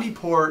the Tawny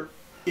Port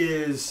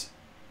is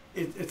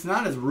it's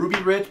not as ruby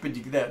rich, but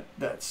you get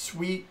that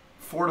sweet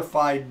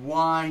fortified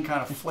wine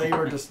kind of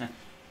flavor.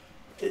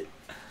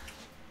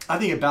 I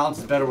think it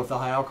balances better with the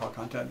high alcohol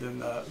content than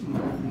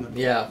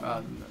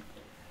the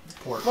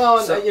port. Well,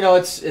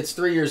 it's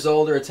 3 years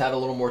older. It's had a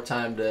little more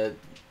time to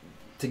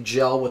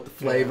gel with the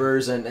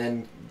flavors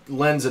and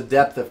lends a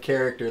depth of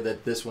character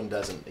that this one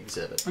doesn't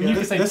exhibit. I mean,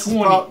 this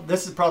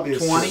is probably a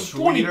 20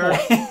 sweeter.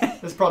 port.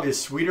 This is probably a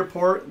sweeter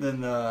port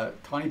than the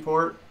Tawny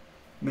Port.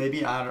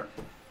 Maybe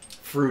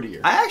Fruitier.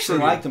 I actually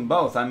liked them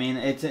both. I mean,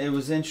 it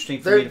was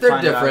interesting for me to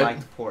find out I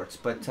liked the ports.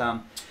 But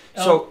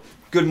so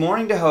good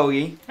morning to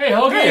Hoagie. Hey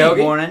Hoagie. Hey, Good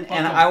morning. Welcome.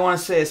 And I want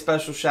to say a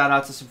special shout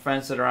out to some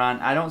friends that are on.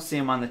 I don't see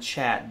them on the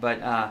chat,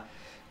 but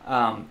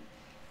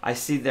I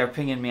see they're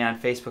pinging me on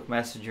Facebook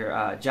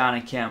Messenger. John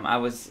and Kim. I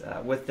was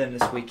with them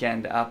this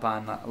weekend up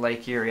on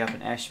Lake Erie, up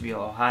in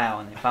Asheville, Ohio,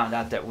 and they found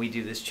out that we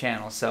do this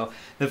channel. So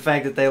the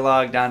fact that they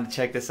logged on to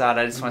check this out,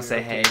 I just want to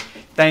say, hey,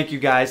 thank you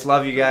guys,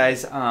 love you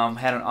guys.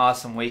 Had an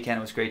awesome weekend.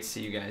 It was great to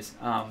see you guys.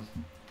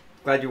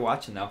 Glad you're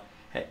watching though.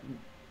 Hey,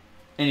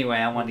 anyway,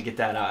 I wanted to get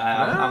that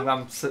out.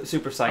 I'm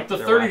super psyched. Up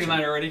to 30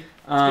 tonight already.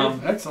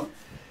 excellent.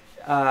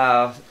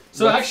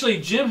 So actually,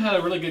 Jim had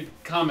a really good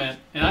comment,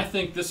 and I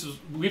think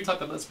we've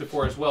talked about this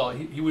before as well.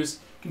 He was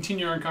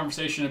continuing our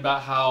conversation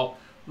about how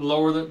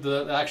lower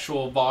the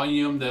actual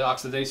volume, the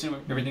oxidation,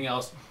 everything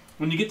else.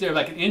 When you get there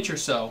like an inch or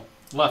so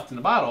left in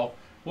the bottle,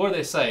 what do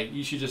they say?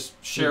 You should just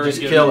share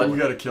Just it. kill it. We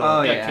gotta kill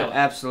Oh it. yeah, kill it.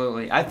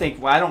 absolutely. I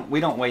think we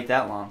don't wait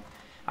that long.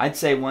 I'd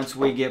say once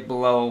we get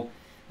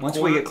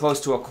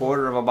close to a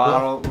quarter of a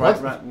bottle,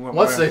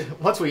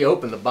 Once we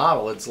open the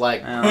bottle, it's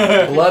like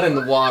blood in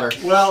the water.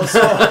 Well, so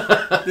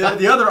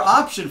the other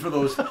option for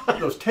those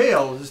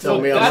tails is Tell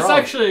me I'm that's wrong.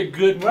 actually a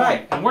good point,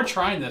 Right. and we're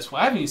trying this.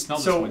 I haven't even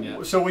smelled this one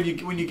yet. So when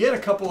you get a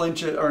couple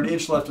inches or an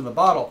inch left in the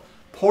bottle,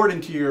 pour it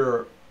into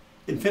your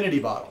infinity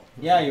bottle.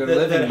 Yeah, your That-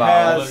 living that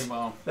bottle. has-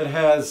 Well, That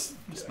has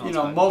smells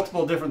fine.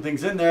 multiple different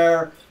things in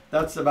there.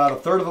 That's about a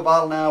third of a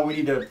bottle now. We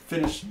need to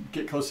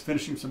get close to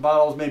finishing some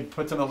bottles. Maybe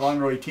put some of the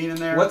Longrow 18 in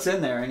there. What's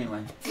in there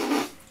anyway?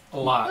 a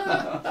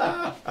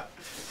lot.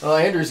 Well,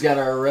 Andrew's got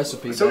our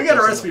recipe. So we got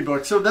a recipe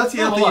book. So that's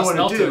the other thing you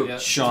want to do.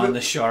 Sean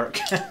the shark.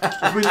 Is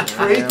when you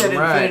create that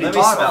Right. infinity Let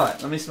me bottle, smell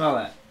it. Let me smell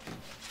that.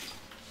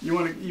 you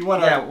want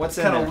Yeah, to what's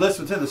in kind there? of list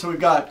what's in there. So we've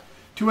got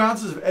 2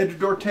 ounces of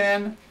Edgador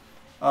 10,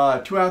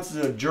 2 ounces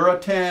of Jura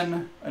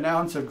 10, an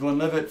ounce of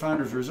Glenlivet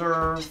Founder's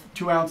Reserve,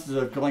 2 ounces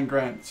of Glen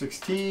Grant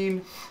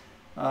 16,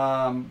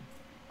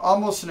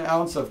 almost an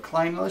ounce of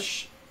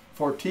Kleinlich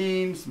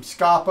 14, some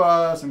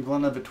Scapa, some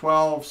Glenlivet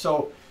 12.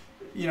 So,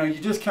 you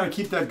just kind of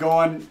keep that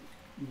going.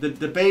 The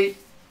debate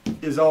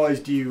is always,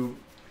 do you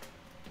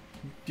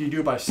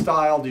do it by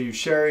style? Do you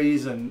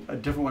sherries and a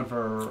different one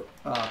for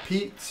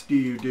peats? Do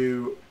you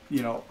do,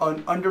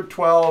 under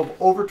 12,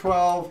 over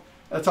 12?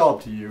 That's all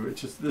up to you.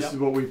 It's just, this is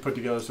what we put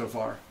together so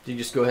far. Do you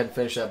just go ahead and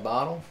finish that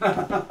bottle?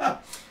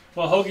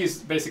 Well, Hoagie's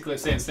basically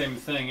saying the same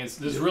thing.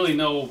 There's really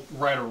no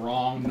right or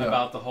wrong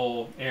about the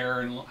whole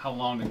air and how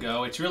long to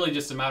go. It's really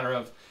just a matter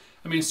of,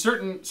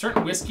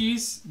 certain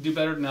whiskeys do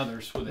better than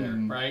others with air,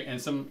 right?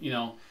 And some,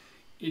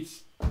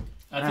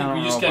 I think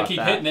we just gotta keep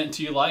hitting it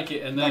until you like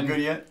it, and then. Not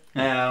good yet?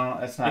 No,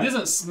 it's not. It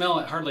doesn't smell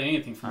like hardly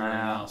anything from right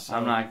now. So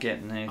I'm not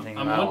getting anything.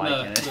 I'm about wanting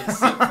liking to it.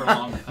 sit for a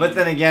long time. But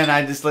then again,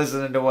 I just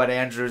listened to what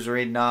Andrew's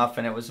reading off,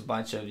 and it was a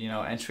bunch of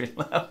entry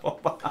level.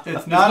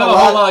 It's not a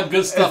whole lot of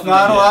good stuff. It's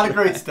not a lot of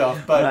great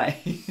stuff, but right.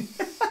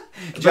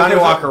 Johnny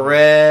Walker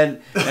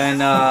Red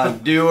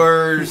and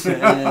Doers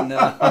and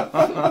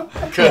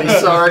Cuddy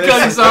Sark.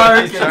 Cuddy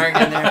Sark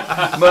in there.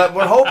 But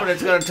we're hoping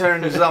it's going to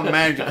turn into something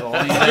magical.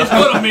 It's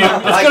going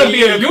to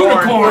be a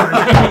unicorn.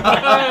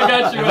 I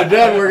got you. But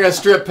then we're going to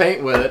strip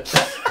paint with it.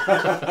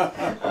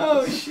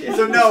 Oh, shit.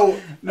 So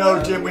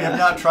no, Jim, we have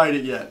not tried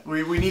it yet.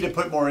 We need to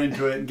put more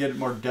into it and get it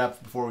more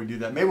depth before we do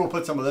that. Maybe we'll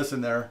put some of this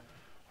in there,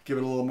 give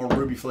it a little more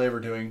ruby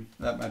flavor doing.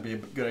 That might be a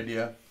good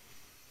idea.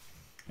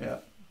 Yeah.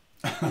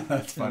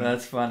 That's funny.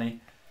 That's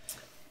funny.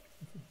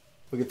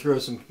 We could throw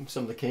some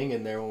of the king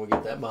in there when we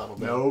get that model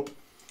done. Nope.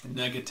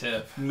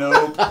 Negative.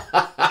 Nope.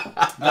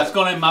 That's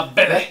going in my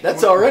belly.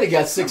 That's already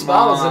got 6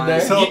 bottles in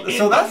there.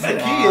 So that's the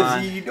key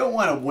is you don't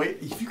want to wait.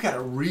 If you got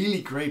a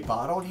really great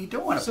bottle, you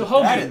don't want to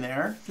put that in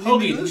there.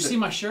 Hoagie, did you see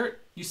my shirt?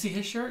 You see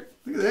his shirt?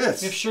 Look at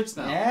this. We have shirts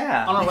now.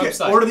 Yeah. On our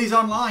website. Order these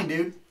online,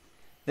 dude.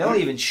 They'll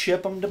even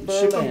ship them to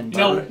Berlin. You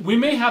know, we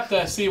may have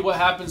to see what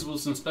happens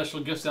with some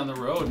special gifts down the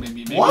road.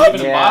 Maybe What?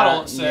 even a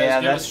bottle that says,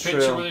 give that's us a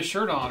picture true. with his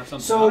shirt on or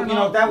something.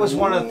 So, that was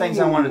one of the things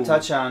I wanted to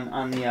touch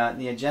on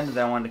the agenda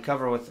that I wanted to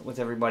cover with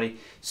everybody.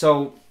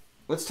 So,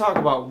 let's talk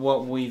about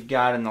what we've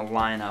got in the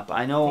lineup.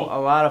 I know a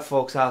lot of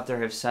folks out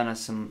there have sent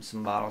us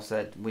some bottles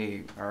that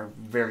we are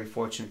very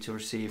fortunate to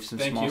receive, some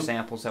small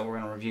samples that we're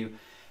going to review.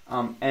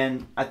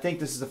 And I think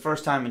this is the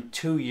first time in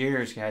 2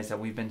 years, guys, that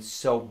we've been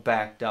so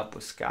backed up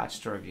with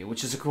Scotch to review,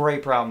 which is a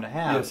great problem to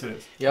have. Yes, it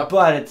is. Yep.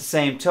 But at the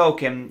same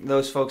token,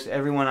 those folks,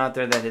 everyone out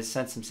there that has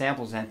sent some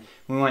samples in,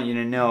 we want you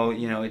to know, we're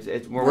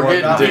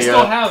getting on. to we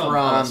still have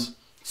them.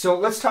 So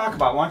let's talk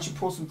about. Why don't you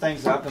pull some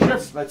things up and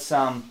let's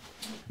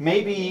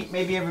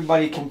maybe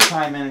everybody can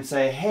chime in and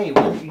say, hey,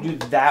 why don't you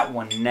do that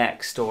one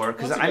next? Or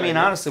because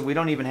honestly, we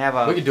don't even have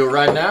a. We can do it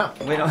right now.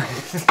 We don't.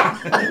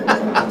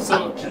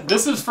 So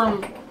this is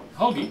from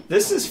Hoagie.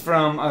 This is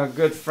from a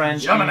good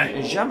friend Gemini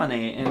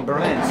in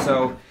Berlin.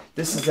 So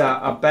this is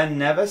a Ben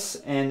Nevis,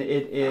 and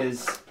it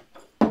is.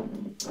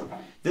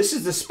 This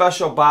is the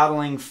special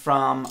bottling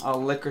from a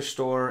liquor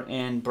store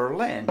in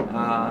Berlin,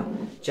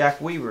 Jack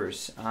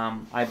Weaver's,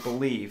 I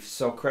believe.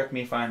 So correct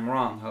me if I'm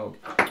wrong, Hogue.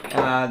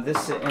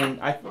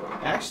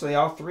 Actually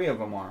all 3 of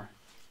them are,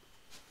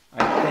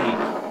 I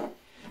think.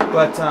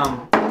 But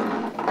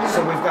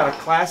so we've got a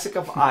classic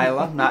of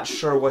Isla. Not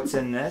sure what's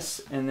in this,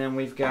 and then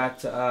we've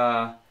got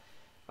a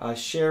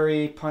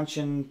Sherry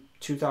Punchin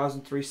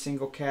 2003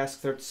 single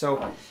cask.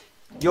 So.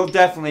 You'll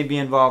definitely be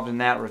involved in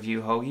that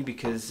review, Hoagie,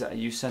 because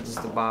you sent us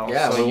the bottle.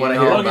 Yeah, so we want to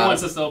hear about it. Hoagie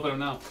wants us to open them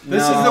now.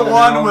 This is the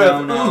one with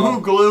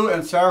Uhu Glue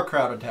and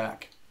Sauerkraut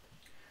Attack.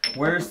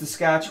 Where's the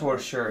Scotch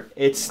Horse shirt?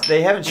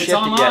 They haven't shipped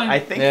online.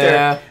 it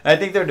yet. I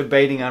think they're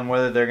debating on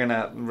whether they're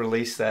gonna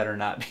release that or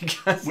not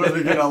because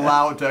whether they're gonna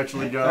allow it to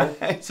actually go.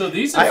 So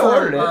these are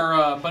for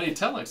our buddy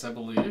Telex, I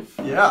believe.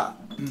 Yeah.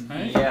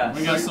 Right? Yeah.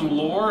 We got some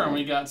lore and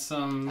we got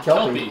some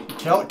Kelpie.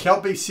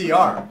 Kelpie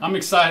CR. I'm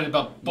excited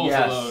about both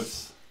of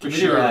those. For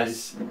sure.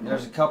 Yes.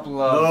 There's a couple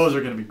of those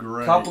are gonna be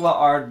great. Couple of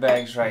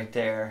Ardbegs right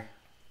there.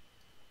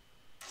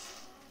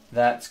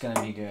 That's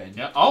gonna be good.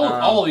 Yeah,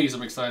 all of these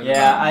I'm excited about.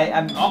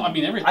 Yeah, I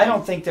mean everything. I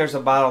don't think there's a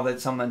bottle a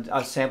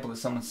sample that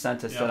someone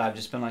sent us that I've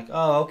just been like,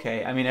 oh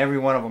okay. I mean every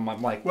one of them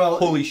I'm like, well,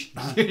 holy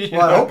shit.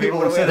 Well, I hope people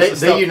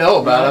they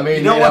know about. I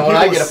mean, when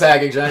I get a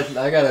package,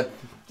 I gotta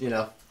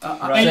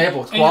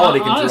sample quality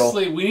control.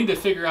 Honestly, we need to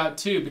figure out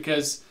too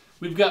because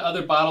we've got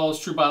other bottles,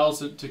 true bottles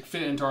to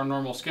fit into our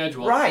normal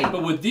schedule. Right.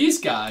 But with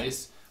these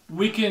guys,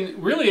 we can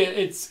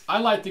really, I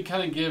like to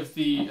kind of give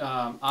the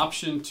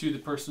option to the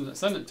person that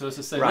sent it to us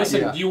to say,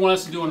 listen, do you want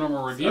us to do a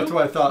normal review? That's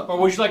what I thought. Or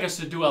would you like us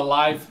to do a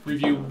live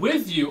review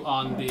with you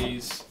on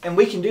these? And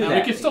we can do that.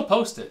 We can still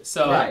post it.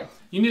 So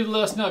you need to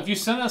let us know. If you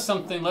send us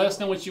something, let us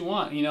know what you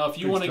want. If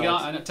you want to get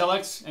on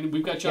Telex, and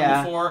we've got you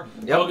on before.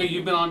 Hoagie,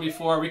 you've been on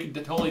before. We could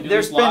totally do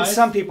this live. There's been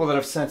some people that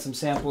have sent some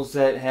samples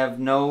that have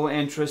no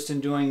interest in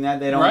doing that.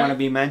 They don't want to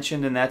be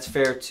mentioned, and that's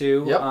fair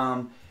too.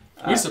 Yep.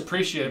 We just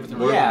appreciate it with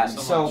the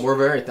so we're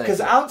very thankful. Because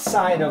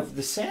outside of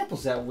the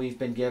samples that we've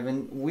been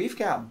given, we've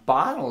got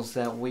bottles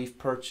that we've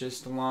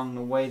purchased along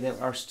the way that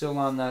are still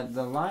on the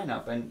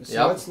lineup. And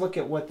so let's look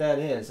at what that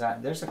is.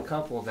 There's a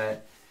couple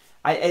that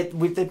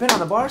they've been on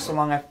the bar so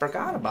long I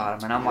forgot about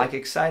them, and I'm like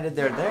excited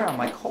they're there. I'm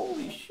like,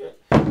 holy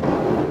shit!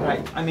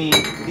 Right. I mean,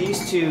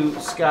 these 2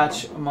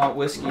 Scotch Malt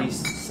Whiskey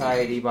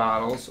Society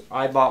bottles.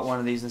 I bought one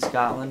of these in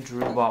Scotland.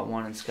 Drew bought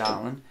one in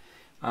Scotland.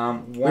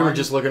 We were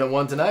just looking at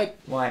one tonight.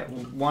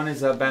 One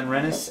is a Ben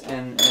Rennes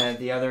and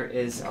the other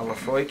is a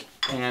Lafroig,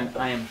 and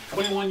I am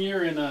 21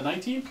 year in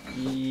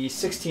 19,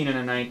 16 and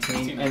a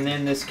 19, and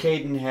then this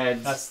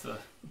Cadenhead. That's the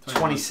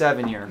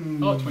 27 year.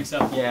 Oh,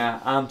 27. Yeah,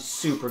 I'm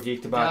super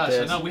geeked about Gosh,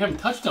 this. I know, we haven't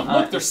touched them.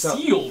 Look, they're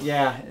sealed.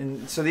 Yeah,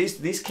 and so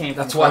these came.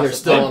 That's from why they're across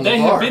the still pond. on the They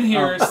bar. have been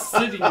here,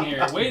 sitting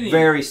here, waiting.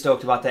 Very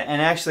stoked about that.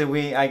 And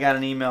actually, I got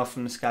an email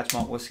from the Scotch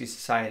Malt Whiskey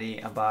Society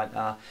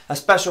about a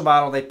special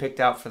bottle they picked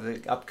out for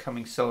the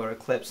upcoming solar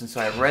eclipse, and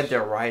so I read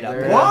their write-up.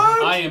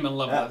 What? I am in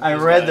love with I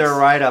these read guys. their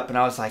write-up, and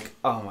I was like,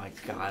 "Oh my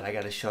god, I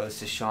got to show this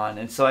to Sean."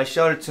 And so I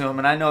showed it to him,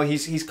 and I know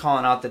he's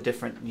calling out the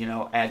different,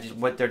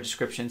 what their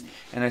descriptions.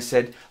 And I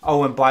said,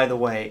 "Oh, and by the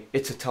way,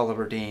 it's a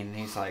Tullibardine." And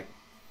he's like,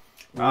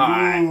 "All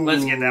right,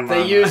 let's get that."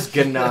 They use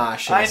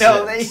ganache. in I a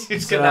know they sentence.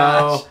 use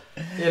ganache.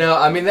 So,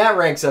 I mean, that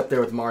ranks up there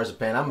with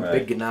marzipan. I'm a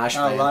big ganache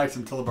I fan. like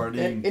some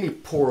Tullibardine. Any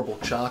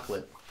pourable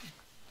chocolate.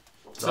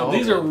 So Oh,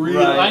 these are really.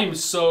 right. I am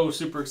so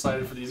super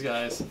excited for these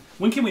guys.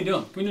 When can we do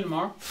them? Can we do them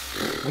tomorrow?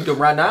 We can do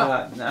them right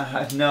now.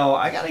 No,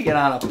 I got to get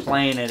on a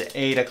plane at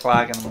 8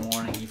 o'clock in the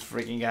morning. You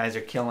freaking guys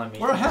are killing me.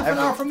 We're half an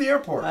hour from the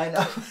airport. I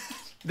know.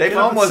 They've Get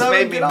up at almost 7,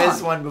 made me get miss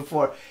on. one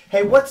before.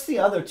 Hey, what's the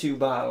other two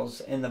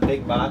bottles in the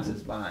big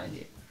boxes behind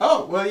you?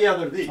 Oh, well, yeah,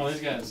 they're these. Oh,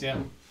 these guys, yeah.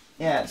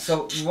 Yeah,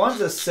 so one's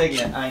a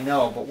Signet, I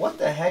know, but what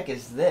the heck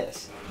is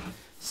this?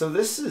 So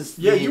this is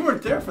Yeah, the you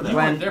weren't there for that.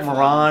 weren't there for that.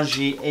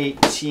 Glenmorangie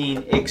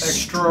 18,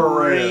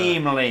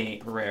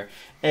 extremely rare.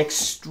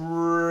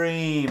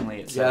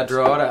 Extremely. It Yeah, says.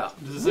 draw it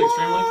out. Does this say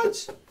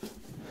extremely?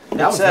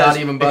 That one's not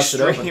even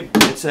busted extreme,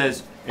 open. It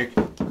says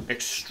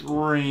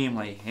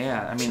extremely.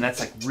 Yeah, I mean that's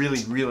like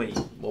really, really.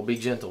 We'll be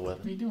gentle with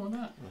What are it. you doing with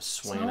that?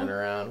 Swinging it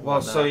around.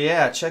 Well, so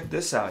yeah, check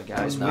this out,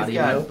 guys. It's not We've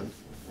even got. open.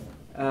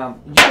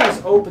 You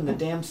guys opened the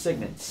damn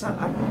Signet.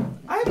 Son,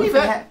 I haven't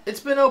even had. It's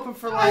been open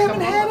for I like a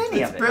haven't had month.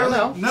 any of it. Barely.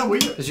 know. No, we.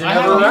 Because you're I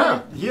never haven't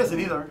around. He hasn't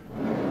either.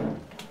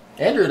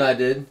 Andrew and I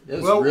did. It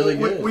was Well, really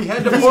good. we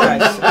had to These pour.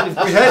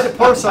 guys- We had to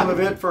pour some of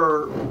it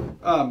for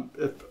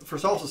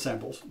salsa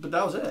samples, but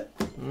that was it.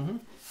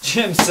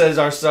 Jim says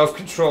our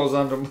self-control is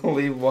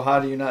unbelievable.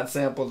 How do you not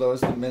sample those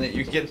the minute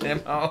you get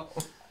them out?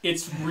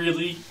 It's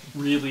really,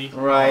 really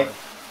Right. hard.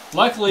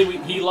 Luckily,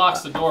 he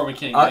locks the door. We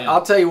can't get in.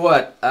 I'll tell you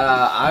what.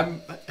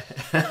 I'm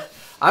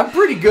I'm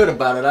pretty good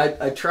about it.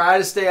 I try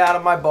to stay out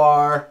of my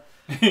bar.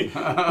 Wait a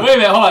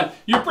minute, hold on.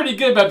 You're pretty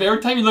good about it. Every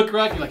time you look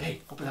around, you're like,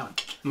 hey, open that one.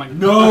 I'm like,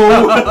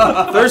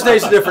 no.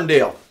 Thursday's a different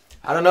deal.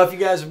 I don't know if you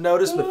guys have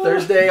noticed, but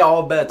Thursday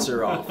all bets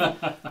are off.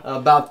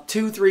 About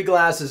 2-3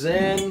 glasses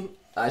in,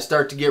 I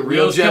start to get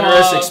real Wheels come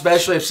generous, up.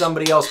 especially if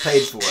somebody else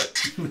paid for it.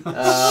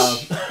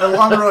 The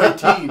Longroy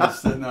 18 is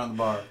sitting there on the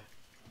bar.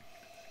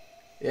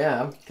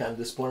 Yeah, I'm kind of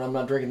disappointed I'm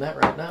not drinking that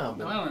right now.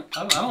 But I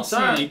don't see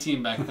Sorry. an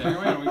 18 back there.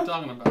 What are we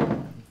talking about?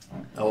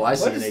 oh, I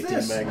see What an is 18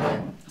 this? back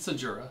there It's a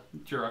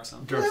Durox.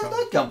 Some. Where did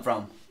that come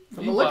from?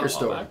 from the liquor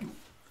store.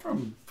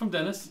 From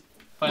Dennis.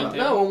 Fine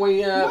No, when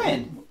we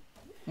When?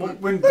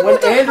 when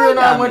What the Andrew and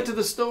heck I on went it? to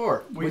the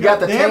store, we got- got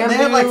the they had, they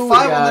had like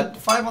Tambu,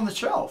 five on the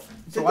shelf.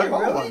 So Did I they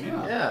bought really? one.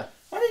 Yeah. yeah.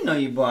 I didn't know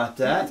you bought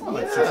that. it's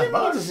only like Yeah,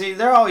 $6. See,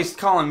 they're always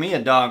calling me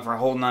a dog for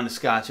holding on to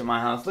scotch at my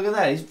house. Look at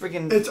that. He's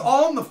freaking. It's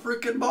on the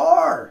freaking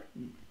bar.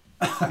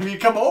 I mean, you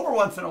come over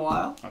once in a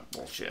while.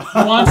 Bullshit.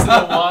 Once in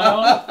a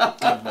while.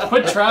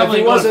 Quit If traveling.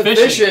 he Go wasn't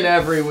fishing. fishing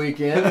every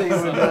weekend, he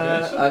would.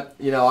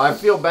 I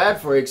feel bad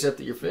for you, except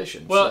that you're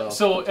fishing. Well,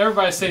 so. so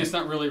everybody's saying it's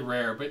not really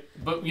rare,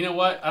 but you know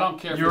what? I don't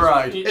care. if You're it's-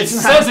 right. It It's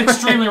says not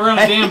extremely rare on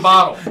the damn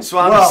bottle.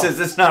 Swami Well- says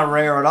it's not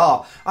rare at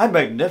all. I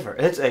beg to differ.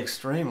 It's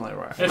extremely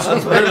rare. It's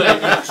really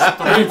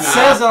extremely It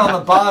says it on the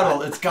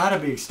bottle. It's got to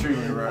be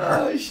extremely rare.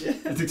 Oh shit.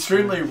 It's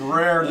extremely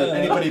rare that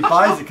anybody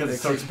buys it because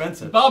it's so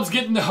expensive. Bob's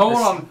getting the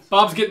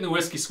Bob's getting the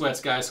whiskey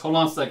sweats, guys. Hold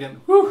on a second.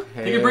 Whew.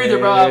 Take a breather,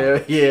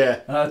 Bob. Yeah.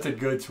 That's a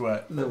good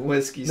sweat. The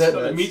whiskey The,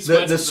 sweats. meat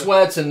the sweats.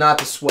 sweats and not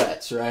the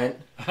sweats, right?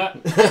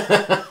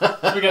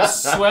 We got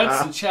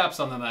sweats and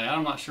chaps on the night.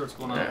 I'm not sure what's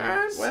going on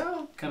here. It's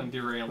Well, kind of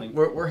derailing.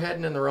 we're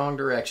heading in the wrong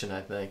direction,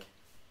 I think.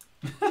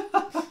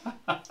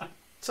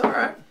 It's all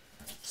right.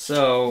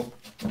 So.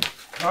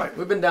 All right.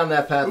 We've been down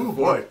that path Ooh,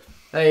 before. boy.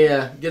 Hey,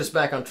 get us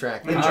back on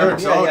track. Hey,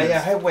 jerks, yeah.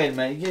 August. Hey, wait a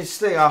minute. You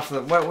stay off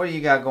the. What do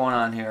you got going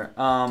on here?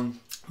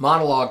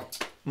 Monologue.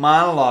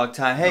 Monologue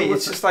time. Hey, Well,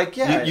 it's just like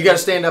yeah. You got to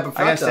stand up in I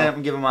front. gotta stand up though.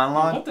 and give a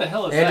monologue. What the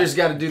hell is Andrew's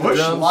that? got to do the Bush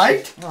drums.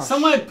 Light? Oh,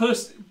 Somebody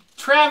post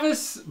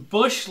Travis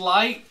Bush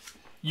Light.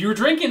 You're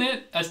drinking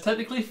it. That's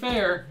technically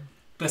fair,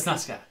 but it's not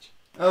Scotch.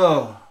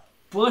 Oh,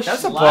 Bush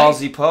that's a Light.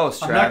 ballsy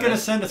post, I'm Travis. not going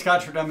to send a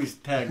Scotch for Dummies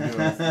tag to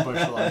it.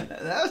 Bush Light.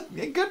 That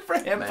was good for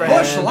him. Man. Fred.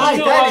 Bush Light, You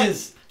know that what?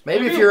 is...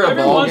 Maybe if you're at a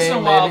every ball once game, in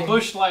a while, maybe.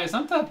 Bush Light is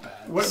not that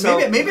bad. What,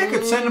 So- maybe I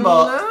could send him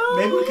a...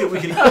 Maybe we could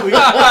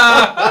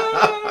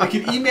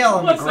email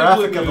him a What's that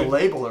graphic of the blue?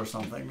 label or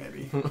something,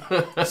 maybe.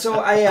 So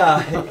I,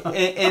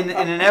 in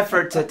an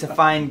effort to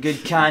find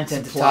good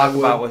content to talk Plywood.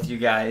 about with you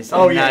guys,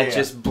 and Oh, yeah, not yeah.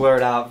 just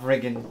blurt out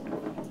friggin'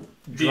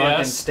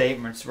 drunken BS.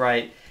 statements,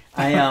 right?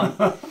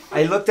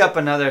 I looked up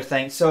another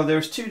thing. So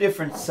there's two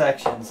different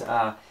sections.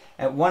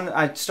 At one,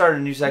 I started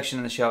a new section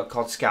in the show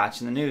called Scotch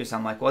in the News.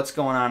 I'm like, what's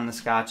going on in the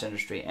Scotch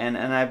industry? And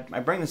I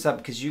bring this up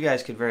because you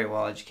guys could very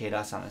well educate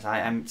us on this.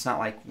 It's not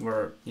like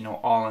we're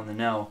all in the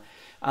know.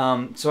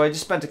 So I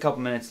just spent a couple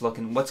minutes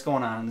looking what's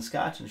going on in the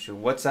Scotch industry,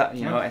 what's up,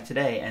 at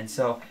today. And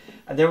so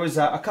there was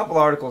a couple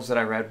articles that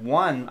I read.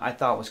 One I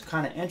thought was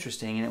kind of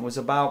interesting, and it was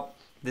about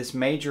this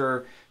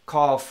major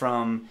call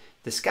from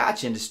the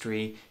Scotch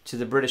industry to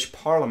the British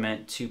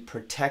Parliament to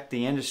protect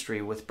the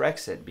industry with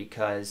Brexit,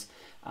 because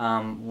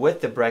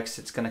with the Brexit,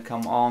 it's going to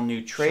come all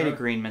new trade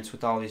agreements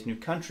with all these new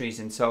countries.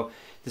 And so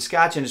the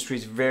Scotch industry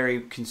is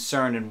very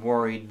concerned and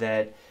worried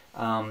that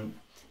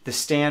the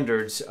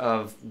standards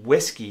of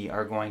whiskey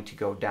are going to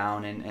go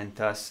down and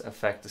thus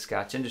affect the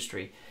Scotch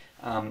industry.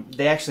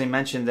 They actually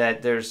mentioned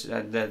that there's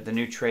the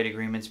new trade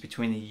agreements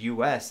between the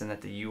U.S. and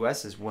that the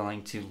U.S. is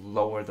willing to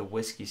lower the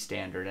whiskey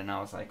standard. And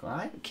I was like, well,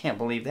 I can't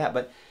believe that.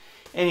 But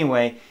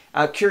anyway,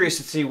 curious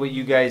to see what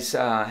you guys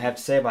have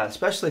to say about it,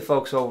 especially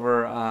folks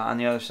over on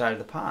the other side of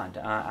the pond.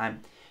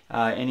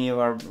 Any of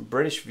our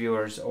British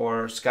viewers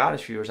or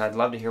Scottish viewers, I'd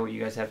love to hear what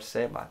you guys have to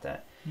say about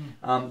that.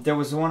 There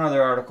was one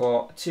other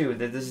article too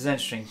that this is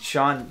interesting.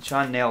 Sean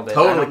nailed it.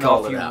 Totally I don't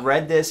know if you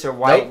read this or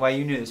why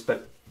you knew this,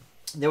 but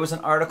there was an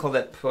article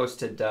that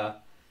posted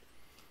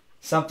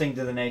something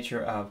to the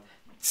nature of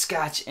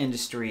Scotch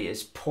industry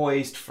is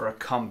poised for a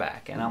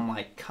comeback, and I'm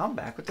like,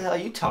 comeback? What the hell are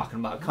you talking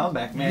about?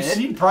 Comeback, man? You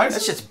seen prices?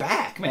 That shit's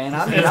back, man.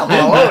 I'm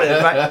all over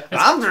it.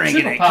 I'm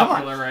drinking it. Come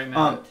popular on. right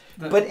now.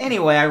 But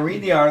anyway, I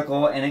read the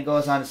article, and it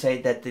goes on to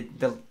say that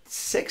the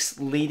 6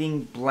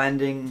 leading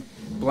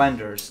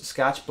blenders,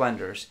 Scotch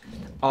blenders,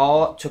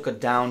 all took a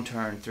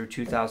downturn through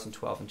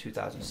 2012 and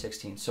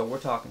 2016. So we're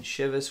talking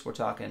Chivas, we're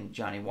talking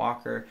Johnny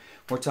Walker,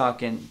 we're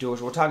talking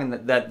Doers, we're talking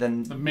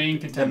the main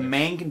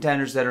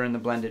contenders that are in the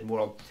blended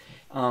world.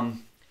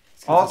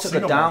 All took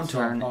a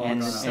downturn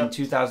in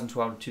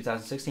 2012 to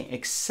 2016,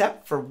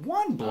 except for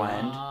one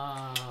blend,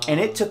 and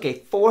it took a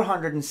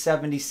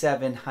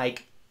 477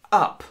 hike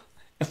up.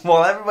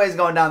 While everybody's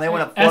going down, they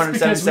went up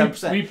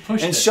 477%. We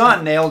pushed and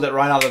Sean nailed it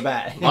right off the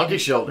bat. Monkey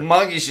shoulder.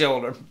 Monkey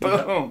shoulder.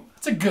 Boom.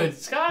 It's a good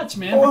Scotch,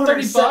 man. For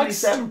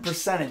 $30.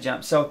 477% it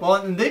jumped. So, well,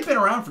 and they've been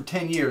around for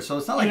 10 years, so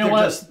it's not like they're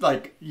just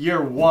like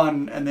year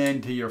 1 and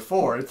then to year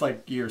 4. It's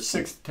like year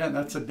 6 to 10.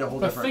 That's a whole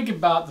different. But think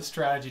about the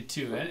strategy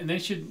too, and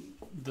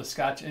the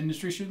Scotch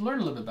industry should learn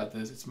a little bit about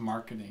this. It's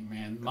marketing,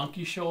 man.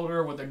 Monkey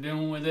shoulder, what they're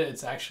doing with it,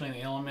 it's actually an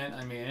element.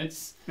 I mean,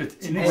 it's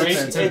great.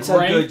 It's a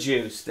good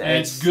juice. And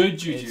it's good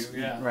juju,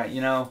 yeah. Right,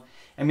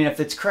 I mean, if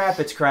it's crap,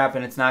 it's crap,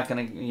 and it's not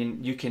going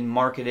to, you can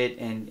market it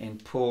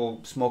and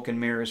pull smoke and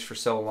mirrors for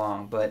so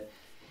long. But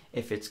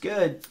if it's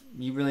good,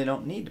 you really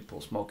don't need to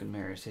pull smoke and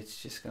mirrors.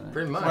 It's just going to.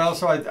 Pretty much. Well,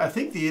 so I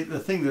think the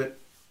thing that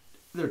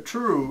they're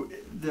true,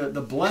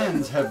 the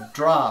blends have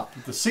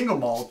dropped. The single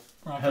malt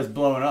has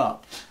blown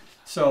up.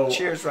 So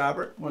cheers,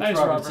 Robert. What's Thanks,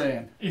 Robert Robert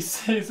saying? He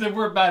said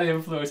we're a bad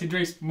influence. He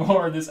drinks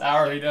more this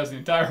hour than he does the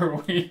entire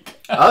week.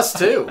 Us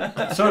too.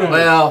 So do we.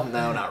 Well,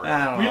 no, not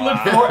really. We look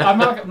forward. I'm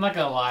not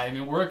gonna lie. I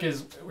mean, work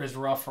is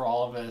rough for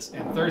all of us,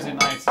 and Thursday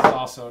nights is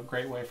also a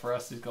great way for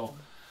us to go.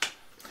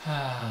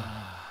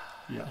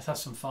 Let's have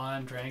some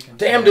fun, drink, and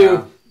Damn,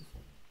 dude.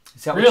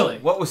 Really?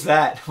 What was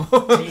that?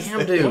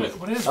 Damn, dude.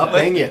 What is Up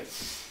that? in you.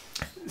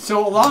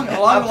 So along the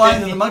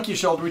lines of the monkey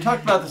shoulder, we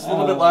talked about this a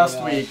little bit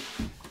last week.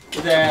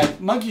 That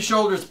monkey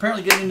shoulder is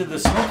apparently getting into the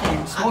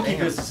smoking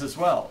business as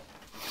well.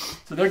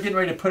 So they're getting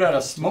ready to put out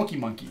a smoky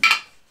monkey.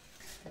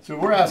 So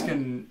we're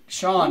asking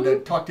Sean to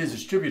talk to his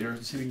distributor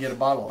and see if we can get a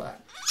bottle of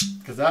that.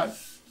 Because that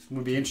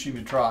would be interesting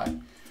to try.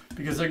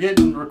 Because they're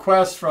getting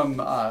requests from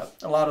a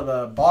lot of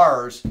the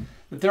bars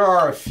that there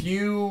are a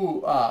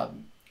few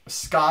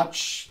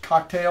Scotch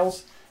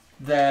cocktails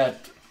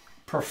that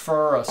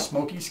prefer a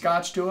smoky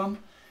Scotch to them.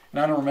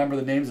 And I don't remember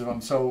the names of them.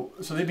 So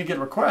they've been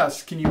getting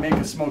requests, can you make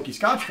a smoky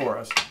Scotch for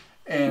us?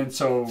 And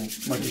so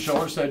Monkey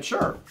Shoulder said,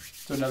 sure.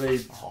 So now they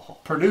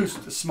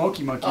produced a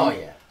Smoky Monkey. Oh,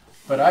 yeah.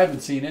 But I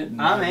haven't seen it.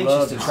 And I'm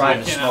anxious to try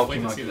the Smoky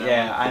Monkey.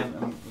 Yeah,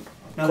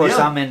 of course,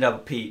 I'm into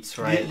Pete's,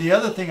 right? The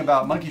other thing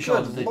about Monkey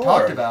Shoulder that they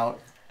talked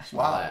about,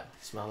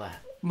 Smell that.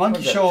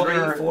 Monkey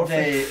Shoulder, 3, 4,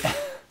 they...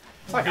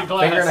 It's like a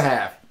glass. Finger and a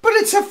half. But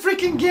it's a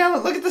freaking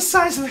gallon. Look at the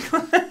size of the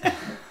glass.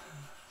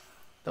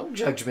 Don't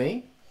judge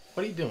me.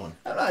 What are you doing?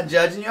 I'm not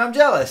judging you. I'm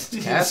jealous.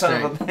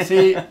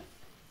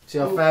 See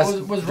how fast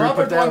was Drew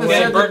Robert put the one that that away?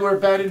 said that we're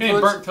bad Any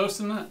influence? burnt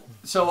toast in that?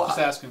 So Just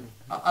ask him.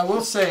 I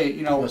will say,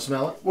 You want to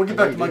smell it? we'll get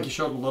back to Monkey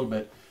Shoulder in a little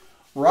bit.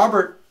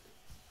 Robert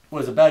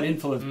was a bad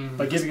influence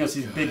by giving us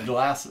these big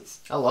glasses.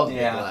 I love the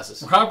big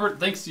glasses. Robert,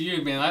 thanks to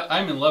you, man.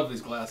 I'm in love with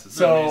these glasses.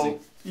 They're amazing.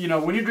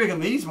 When you're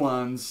drinking these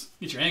ones,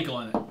 Get your ankle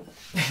in it.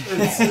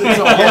 it's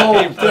a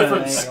whole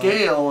different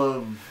scale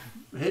of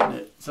hitting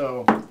it.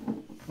 So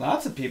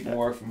lots of people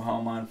work from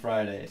home on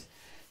Fridays.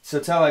 So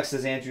Telex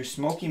says, Andrew,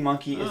 Smoky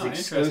Monkey is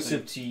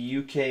exclusive to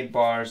UK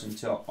bars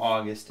until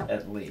August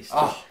at least.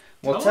 Oh,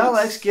 well,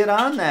 Telex, get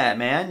on that,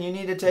 man. You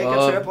need to take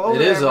a trip over It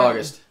there. is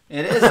August.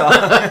 It is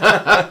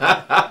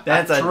August.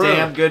 That's a True.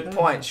 damn good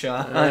point,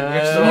 Sean.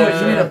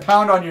 So you need to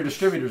pound on your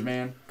distributors,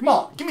 man. Come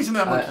on, give me some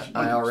of that monkey.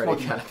 I already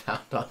Smoky kind of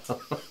pound on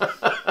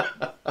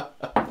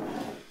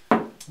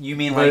them. You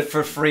mean like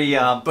for free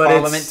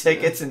Parliament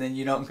tickets and then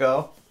you don't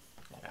go?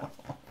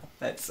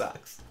 That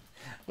sucks.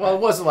 Well,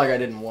 it wasn't like I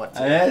didn't want to.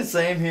 Yeah,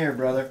 same here,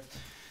 brother.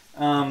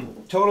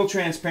 Total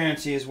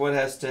transparency is what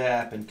has to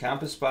happen.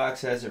 Compass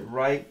Box has it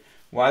right.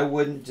 Why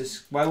wouldn't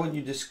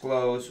you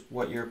disclose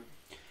what your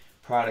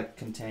product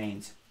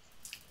contains?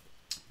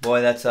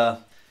 Boy, that's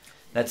a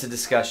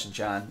discussion,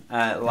 John.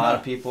 A lot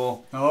of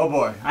people. Oh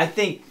boy! I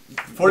think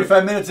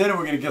 45 minutes in, and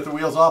we're going to get the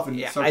wheels off and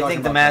start I talking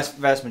think the about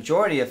vast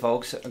majority of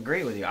folks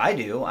agree with you. I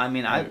do. I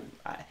mean, I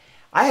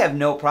have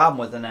no problem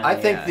with an NAS. I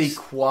think the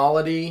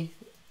quality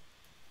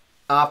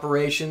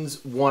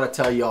operations want to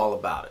tell you all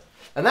about it.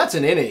 And that's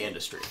in any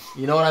industry.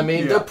 You know what I mean?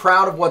 Yeah. They're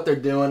proud of what they're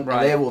doing,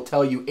 Right. and they will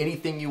tell you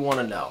anything you want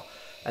to know.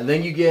 And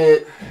then you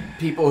get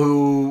people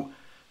who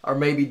are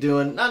maybe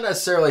doing not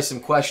necessarily some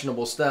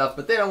questionable stuff,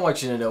 but they don't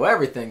want you to know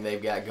everything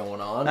they've got going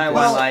on.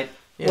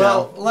 You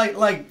know.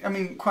 like I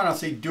mean, quite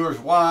honestly, Dewar's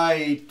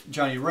White,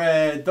 Johnny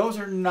Red, those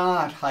are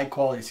not high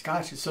quality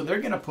scotches. So they're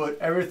going to put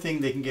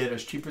everything they can get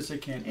as cheap as they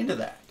can into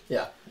that.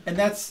 Yeah. And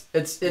that's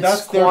It's their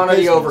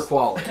quantity business. over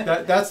quality.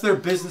 That's their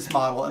business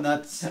model, and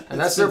that's their been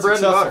bread and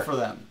successful butter. for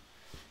them.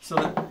 So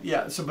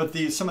but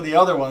some of the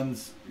other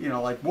ones, you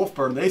know, like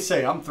Wolfburn, they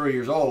say I'm 3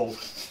 years old,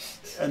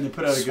 and they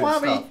put out a good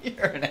Swami, stuff.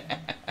 you're an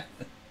ass.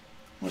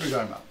 What are you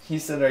talking about? He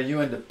said, "Are you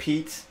into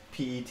Pete's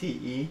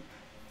P-E-T-E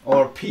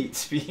or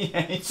Pete's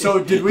P-E-T-E?"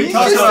 So did we He's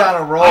talk just about?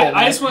 on a roll?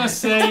 I just want to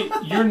say,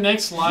 your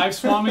next live,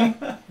 Swami,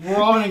 we're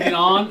all going to get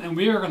on, and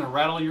we are going to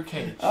rattle your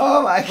cage.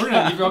 Oh my We're going to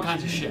god! give you all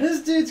kinds of shit.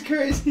 This dude's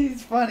crazy.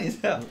 He's funny as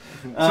hell.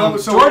 So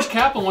George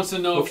Kaplan wants to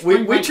know if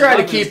We Spring try to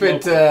Break keep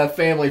is it local.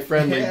 family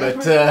friendly, Yeah.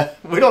 but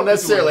we don't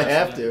necessarily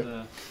have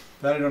to.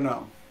 That I don't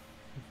know.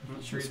 I'm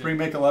not sure either. Spring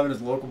Make 11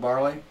 is local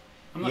barley.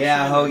 I'm not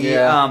Yeah, sure either. Hoagie.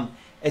 Yeah.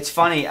 It's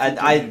funny.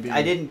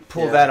 I didn't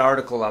pull Yeah. that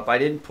article up. I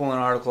didn't pull an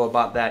article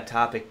about that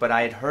topic, but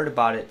I had heard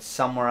about it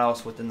somewhere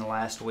else within the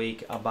last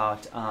week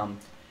about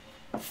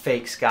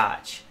fake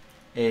Scotch.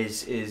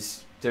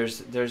 There's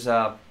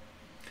a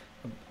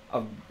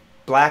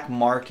black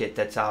market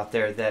that's out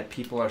there that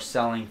people are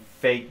selling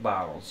fake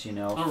bottles, you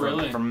know, Oh,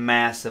 really? for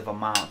massive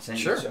amounts. And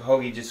Sure.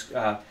 Hoagie just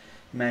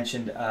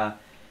mentioned a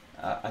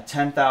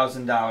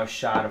 $10,000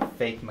 shot of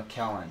fake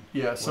McKellen.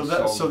 Yeah. So was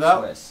that sold in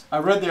Swiss. I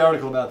read the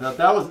article about that.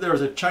 There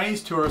was a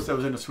Chinese tourist that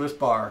was in a Swiss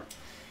bar,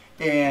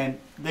 and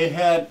they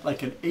had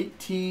like an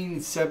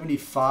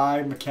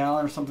 1875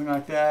 Macallan or something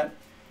like that,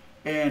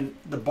 and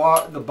the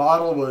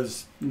bottle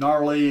was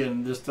gnarly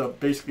and just a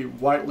basically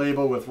white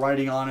label with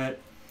writing on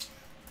it,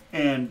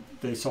 and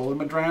they sold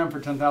him a dram for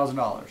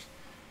 $10,000,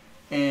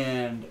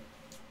 and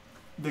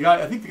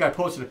I think the guy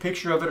posted a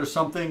picture of it or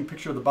something,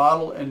 picture of the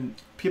bottle, and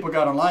people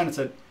got online and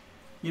said,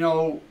 you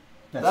know,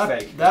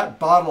 That's fake. that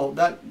bottle,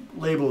 that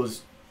label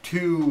is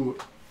too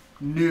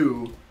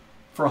new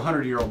for a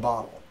 100-year-old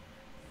bottle.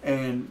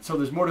 And so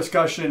there's more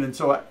discussion, and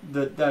so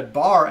that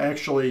bar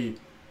actually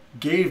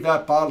gave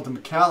that bottle to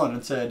Macallan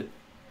and said,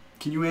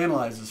 can you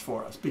analyze this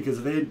for us?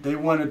 Because they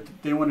wanted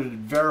it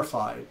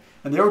verified.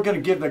 And they were going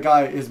to give the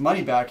guy his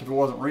money back if it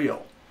wasn't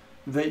real.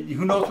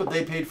 Who knows what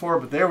they paid for it,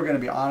 but they were going to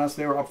be honest.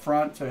 They were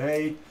upfront, said,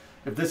 hey,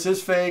 if this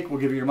is fake, we'll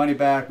give you your money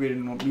back. We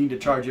didn't mean to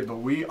charge you, but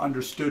we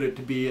understood it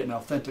to be an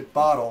authentic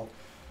bottle.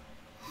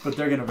 But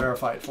they're going to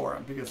verify it for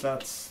him because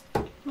that's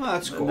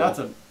Cool. that's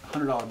a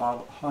 $100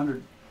 bottle,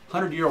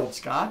 100-year-old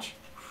Scotch.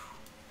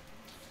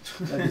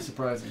 That'd be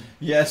surprising.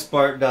 Yes,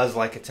 Bart does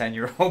like a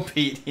 10-year-old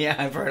Pete. Yeah,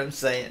 I've heard him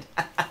say it.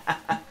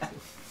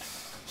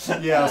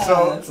 Yeah,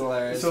 so That's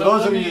hilarious. so So those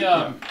let of me, you.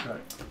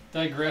 right.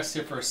 Digress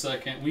here for a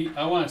second.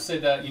 I want to say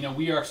that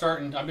we are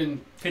starting. I've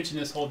been pitching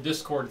this whole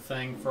Discord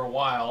thing for a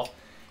while.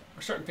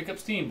 We're starting to pick up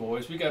steam,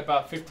 boys. We got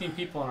about 15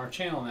 people on our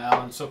channel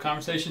now, and so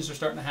conversations are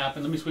starting to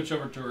happen. Let me switch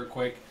over to her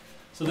quick.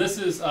 So this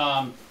is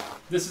our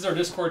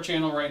Discord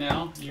channel right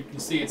now. You can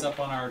see it's up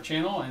on our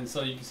channel, and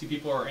so you can see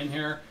people are in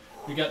here.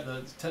 We got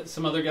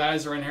some other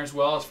guys are in here as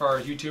well, as far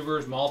as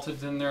YouTubers.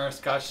 Malted's in there,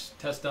 Scotch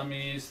Test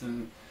Dummies,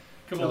 and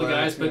a couple of the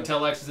guys, but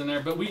Telex is in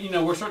there. But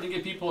we're starting to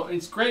get people.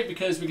 It's great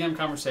because we can have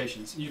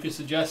conversations. You can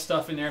suggest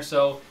stuff in there.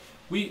 So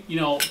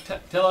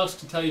Telex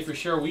can tell you for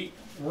sure.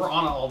 We're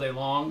on it all day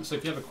long. So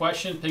if you have a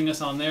question, ping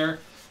us on there.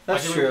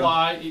 That's I can true.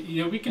 reply.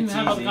 We can It's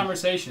have other easy.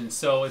 conversations.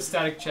 So it's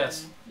static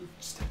test.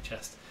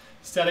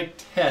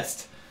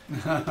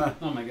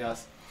 Oh my gosh.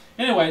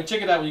 Anyway,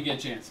 check it out when you get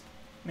a chance.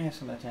 Let me have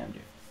some of that time,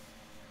 dude.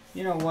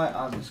 You know what?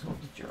 I'll just go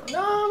with George.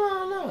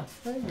 No.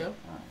 There you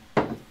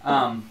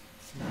go.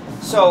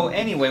 So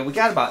anyway, we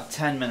got about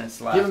 10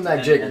 minutes left. Give him that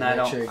and- jigger. and I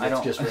Make sure don't. he I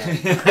gets don't. just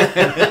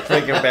right.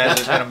 Thinking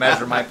Badger's gonna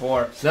measure my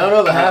pour.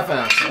 No, the half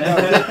ounce.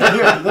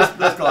 Here,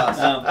 this glass.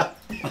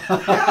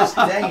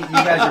 Dang it, you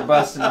guys are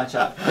busting my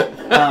chop.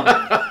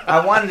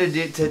 I wanted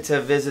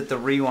to visit the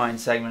rewind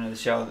segment of the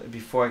show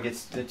before it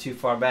gets too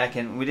far back,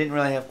 and we didn't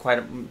really have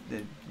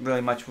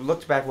really much. We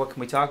looked back, what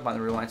can we talk about in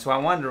the rewind? So I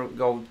wanted to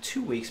go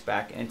 2 weeks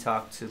back and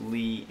talk to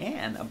Lee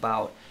Ann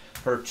about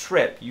her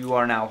trip. You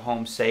are now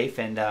home safe,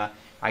 and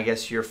I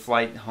guess your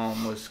flight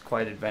home was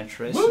quite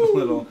adventurous.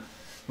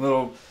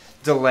 little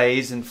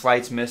delays and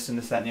flights missed and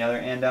this, that, and the other.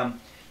 And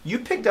you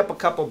picked up a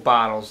couple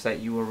bottles that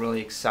you were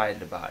really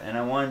excited about, and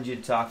I wanted you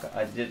to talk.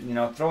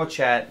 Throw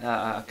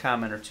a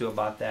comment or two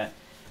about that,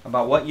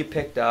 about what you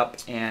picked up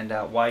and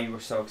why you were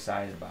so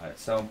excited about it.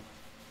 So,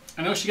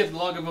 I know she got the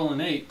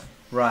Lagavulin 8.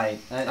 Right.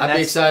 And I'd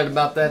be excited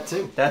about that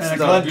too. That's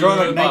And the, Glenmorangie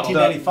bottle.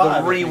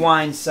 1995. the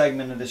rewind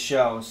segment of the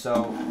show.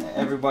 So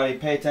everybody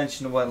pay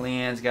attention to what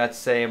Leanne's got to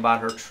say about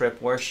her trip,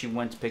 where she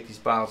went to pick these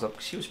bottles up.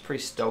 She was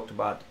pretty stoked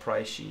about the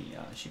price she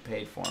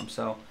paid for them.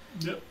 So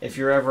Yep. if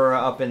you're ever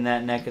up in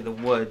that neck of the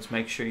woods,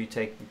 make sure you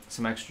take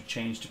some extra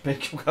change to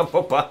pick a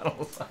couple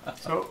bottles.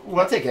 So I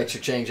what? take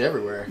extra change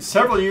everywhere.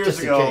 Several years Just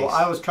in ago, case.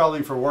 I was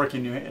traveling for work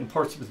in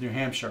Portsmouth, New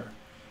Hampshire,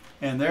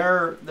 and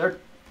their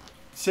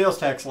sales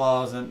tax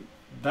laws and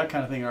that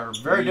kind of thing are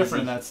very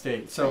different in that state.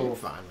 You're So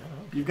fine.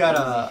 you've got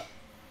a.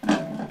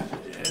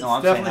 It's No,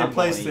 I'm saying definitely a I'm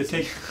place going to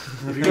easy.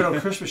 take. If you go to a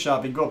Christmas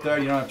shopping, go up there.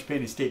 You don't have to pay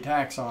any state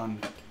tax on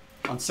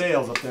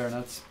sales up there, and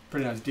that's a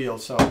pretty nice deal.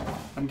 So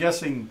I'm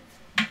guessing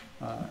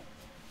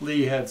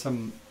Lee had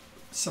some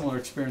similar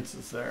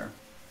experiences there.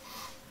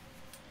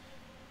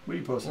 What are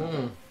you posting?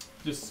 Mm.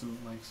 Just some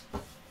links.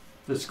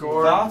 The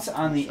score. Thoughts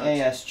on the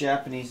AS,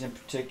 Japanese in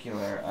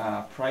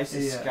particular?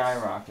 Prices AS.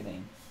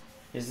 skyrocketing.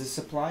 Is the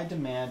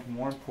supply-demand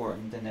more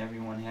important than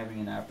everyone having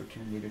an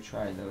opportunity to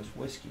try those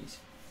whiskeys?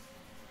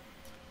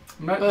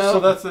 So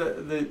that's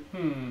the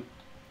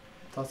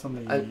thoughts on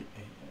the.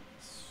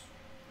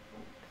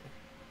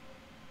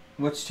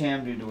 Which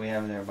TAM do we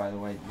have there, by the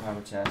way?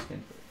 Robert's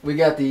asking. We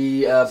got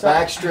the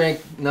back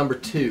strength number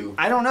 2.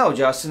 I don't know,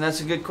 Justin. That's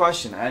a good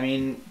question. I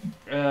mean,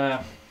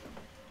 I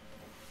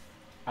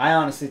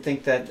honestly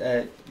think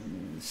that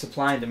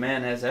supply and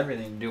demand has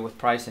everything to do with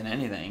price and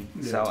anything.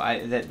 Yeah.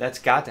 So that's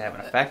got to have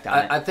an effect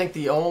on it. I think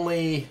the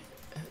only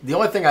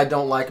thing I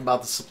don't like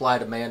about the supply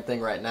demand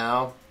thing right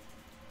now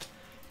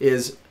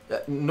is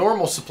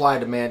normal supply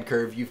demand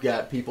curve. You've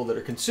got people that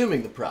are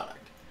consuming the product.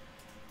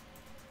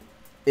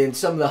 In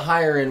some of the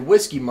higher end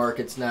whiskey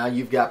markets now,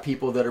 you've got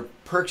people that are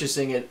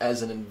purchasing it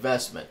as an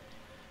investment,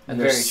 and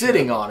they're Very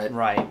sitting true. on it,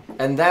 Right.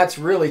 and that's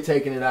really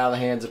taking it out of the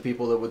hands of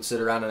people that would sit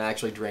around and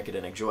actually drink it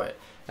and enjoy it.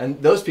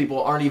 And those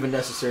people aren't even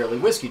necessarily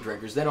whiskey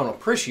drinkers. They don't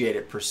appreciate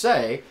it per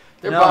se.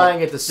 They're No,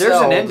 buying it to there's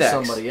sell an to index.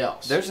 somebody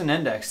else. There's an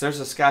index. There's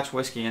a Scotch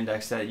whiskey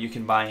index that you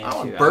can buy into.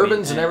 Oh, I mean,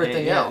 bourbons and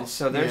everything yeah, else.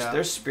 So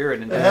there's spirit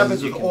It index.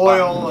 happens you with can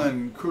oil buy.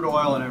 and crude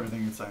oil and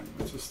everything.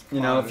 It's just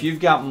You know, if you've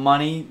got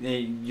money,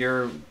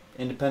 you're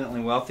independently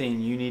wealthy,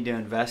 and you need to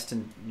invest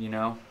and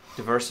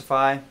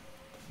diversify.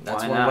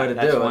 That's why one not? way to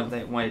That's do one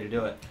it. way to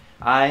do it.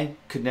 I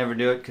could never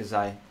do it because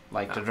I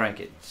like to drink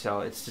it.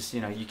 So it's just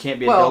you can't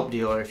be a Well, dope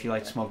dealer if you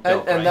like to smoke And,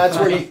 dope. and right? that's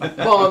where you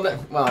well,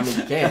 I mean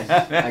you can,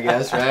 I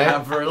guess, right?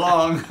 not very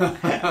long.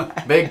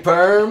 Big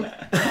perm,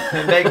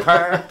 Big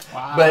perm.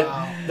 Wow. but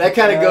that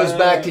kind of goes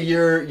back to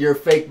your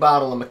fake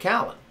bottle of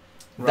Macallan.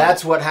 Right.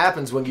 That's what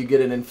happens when you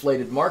get an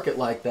inflated market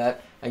like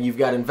that, and you've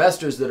got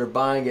investors that are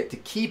buying it to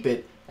keep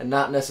it and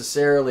not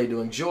necessarily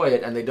to enjoy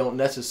it, and they don't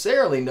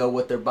necessarily know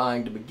what they're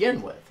buying to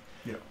begin with.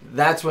 Yeah.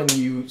 That's when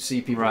you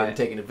see people Right. getting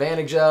taken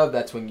advantage of.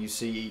 That's when you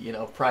see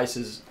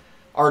prices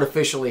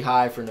artificially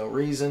high for no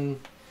reason,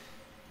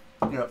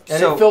 Yep, and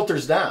So- it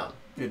filters down.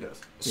 it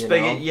does.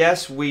 Spigot, know?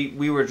 yes,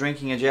 we were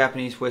drinking a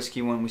Japanese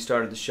whiskey when we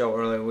started the show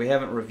earlier. We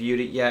haven't reviewed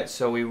it yet,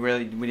 so we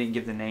didn't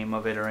give the name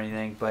of it or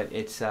anything. But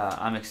it's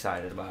I'm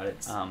excited about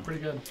it.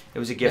 Pretty good. It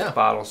was a gift Yeah.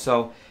 bottle.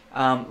 So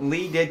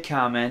Lee did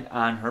comment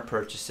on her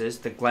purchases.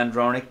 The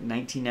Glenmorangie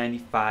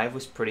 1995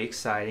 was pretty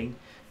exciting.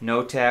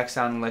 No tax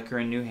on liquor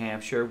in New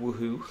Hampshire.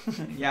 Woohoo!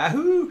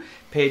 Yahoo!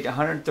 Paid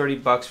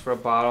 $130 for a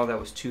bottle that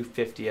was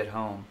 $250 at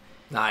home.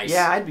 Nice.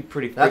 Yeah, I'd be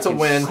pretty. That's a freaking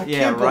win. I Yeah,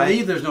 can't right.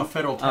 believe there's no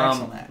federal tax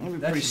on that. I'd be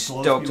That pretty just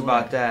blows stoked me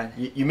about away. that.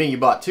 You mean you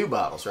bought 2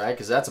 bottles, right?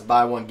 Because that's a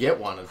buy one get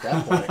one at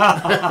that point.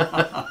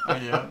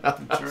 Yeah,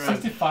 that's right.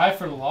 65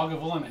 for the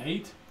Lagavulin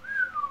 8.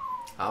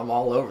 I'm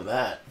all over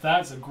that.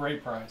 That's a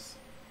great price.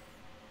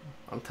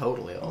 I'm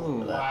totally all Ooh.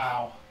 over that.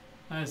 Wow.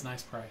 That is a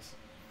nice price.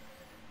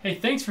 Hey,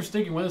 thanks for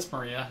sticking with us,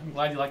 Maria. I'm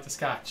glad you like the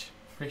Scotch.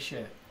 Appreciate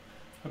it.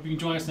 Hope you can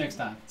join us next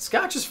time.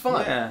 Scotch is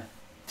fun. Yeah.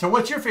 So,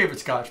 what's your favorite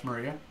Scotch,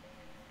 Maria?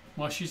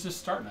 Well, she's just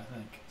starting, I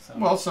think. So.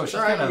 Well, so she's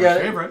All right, got you a gotta-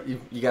 favorite.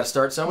 You got to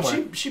start Well,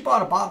 somewhere. she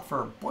bought a bottle for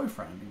her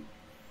boyfriend.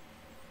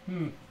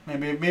 Hmm.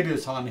 Maybe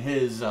it's on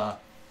his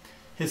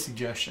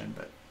suggestion,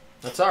 but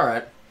That's all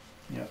right.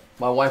 yeah.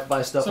 My wife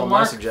buys stuff So, on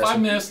Mark, my 5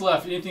 suggestion. minutes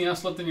left. Anything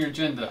else left on your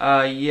agenda?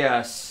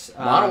 Yes.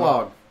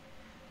 Monologue.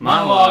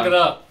 Monologue it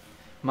up.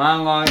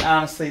 Monologue.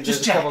 Honestly, there's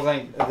Just a couple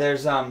things.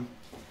 There's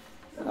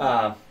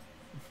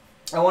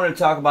I wanted to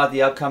talk about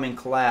the upcoming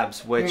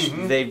collabs, which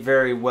Mhm. they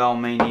very well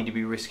may need to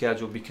be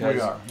rescheduled because We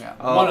are. Yeah.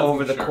 One of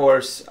over them, the sure.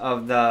 course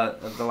of the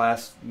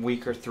last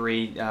week or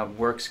 3,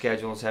 work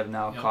schedules have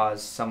now Yep.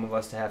 caused some of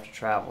us to have to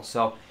travel.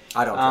 So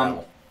I don't Um,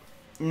 travel.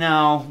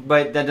 no,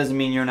 but that doesn't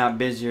mean you're not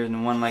busier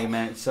than one leg a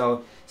minute.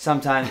 So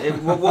sometimes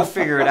we'll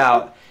figure it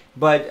out.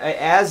 But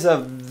as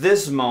of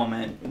this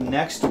moment,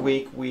 next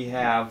week we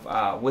have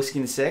Whiskey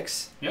and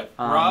Six. Yep.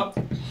 Um, Rob.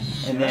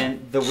 And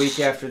then the week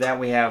after that,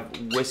 we have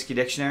Whiskey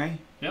Dictionary.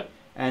 Yep.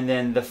 And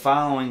then the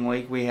following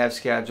week, we have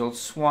scheduled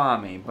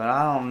Swami. But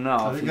I don't know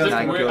I if think he's that's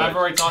not good. good. I've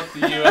already talked to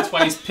you. That's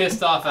why he's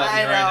pissed off at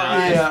me right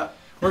now. Yeah.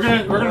 We're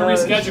gonna Oh,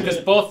 reschedule because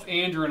shit. both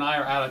Andrew and I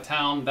are out of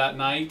town that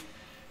night,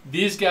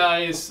 These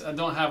guys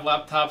don't have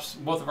laptops.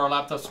 Both of our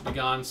laptops will be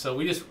gone, so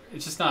it's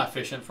just not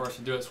efficient for us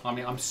to do it. So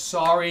I'm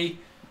sorry.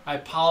 I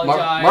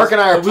apologize. Mark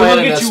and I are but we will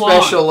planning a get you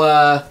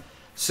special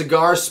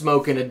cigar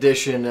smoking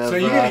edition of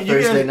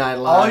Thursday Night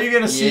Live. All you're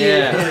gonna see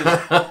is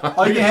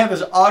all you're gonna have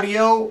is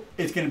audio.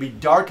 It's gonna be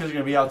dark because you're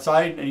gonna be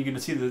outside, and you're gonna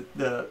see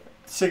the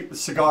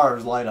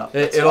cigars light up.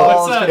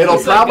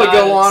 It'll probably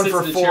go on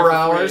for 4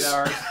 hours 8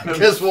 hours.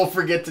 because we'll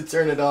forget to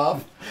turn it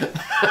off.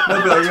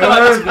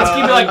 Let's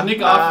keep it like Nick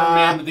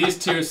Offerman with these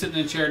two sitting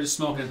in a chair just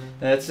smoking.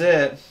 That's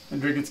it.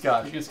 And drinking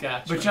scotch. Drinking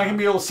scotch. But you're not gonna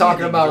be able to see Talking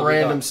things, about it'll be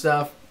random dark.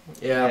 stuff.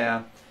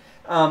 Yeah.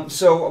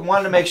 So I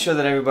wanted to make sure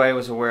that everybody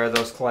was aware of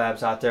those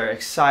collabs out there.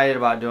 Excited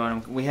about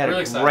doing them. We had Really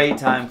a excited. great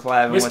time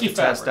collabing Whiskey with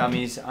the Test Fabric.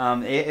 Dummies.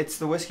 It's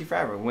the Whiskey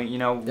Fabric. We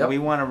Yep. we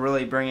want to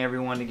really bring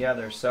everyone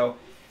together. So,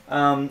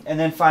 and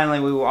then finally,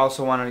 we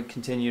also want to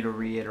continue to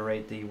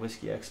reiterate the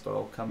Whiskey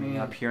Expo coming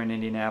up here in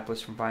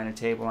Indianapolis from Vine and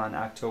Table on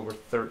October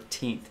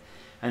 13th.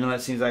 I know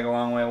that seems like a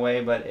long way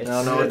away, but it's,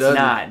 No, it it's doesn't.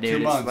 not, dude. 2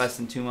 It's months. less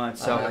than 2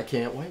 months. So I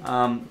can't wait.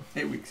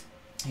 8 weeks.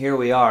 here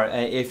we are.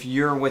 If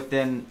you're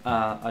within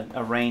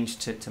a range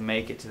to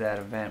make it to that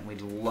event,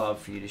 we'd love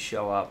for you to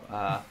show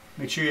up.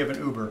 Make sure you have an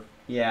Uber.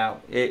 Yeah,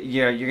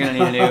 you're going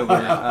to need an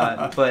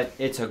Uber. But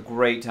it's a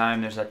great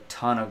time. There's a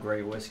ton of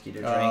great whiskey to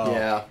drink.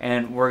 Yeah.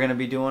 And we're going to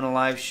be doing a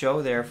live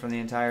show there from the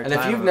entire And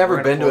time. if you've We're never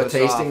gonna been pull to a this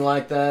tasting off.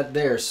 like that,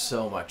 they're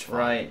so much fun.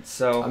 Right,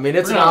 so... I mean,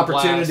 it's We're an gonna have a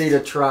opportunity to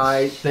blast.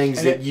 try things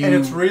And that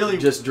it's really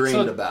just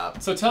dreamed So-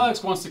 about. So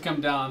Telex wants to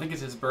come down. I think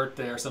it's his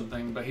birthday or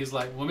something. But he's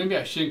like, well, maybe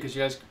I shouldn't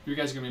because you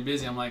guys are gonna be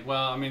busy. I'm like,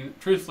 well, I mean,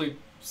 truthfully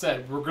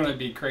said, we're gonna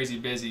be crazy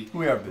busy.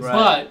 we are busy.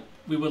 Right. But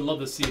we would love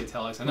to see you,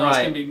 Telex. I know it's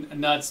Right. gonna be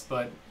nuts,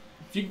 but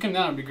if you can come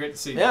down, it'd be great to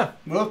see you. Yeah.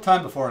 We'll have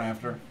time before and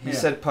after. He Yeah.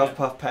 said puff,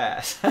 puff,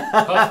 pass. Puff,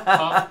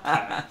 puff,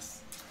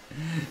 pass.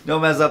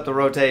 Don't mess up the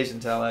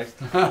rotation, Telex.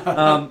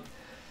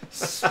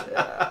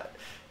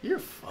 You're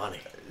funny.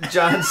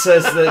 John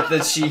says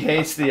that she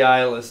hates the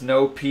eyeless.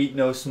 No peat,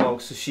 no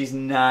smoke, so she's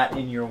not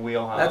in your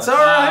wheelhouse. That's all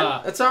right.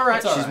 Ah, That's all right.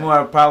 that's all She's right.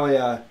 more probably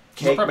a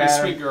cake probably a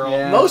batter. sweet girl.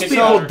 Yeah. Most Cake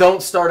people batter.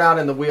 don't start out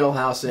in the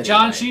wheelhouse anyway.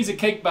 John, she needs a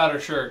cake batter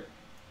shirt.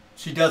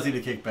 She does need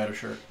a cake batter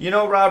shirt. You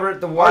know,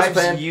 Robert, the Marzipan.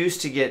 wives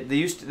used to get.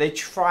 They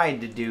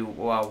tried to do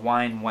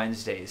wine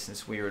Wednesdays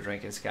since we were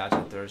drinking scotch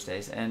on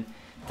Thursdays, and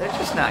they're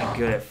just not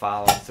good at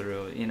following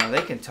through. You know,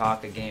 they can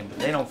talk a game, but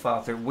they don't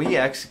follow through. We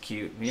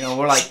execute. You know,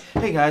 we're like,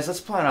 hey guys,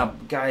 let's plan a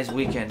guys'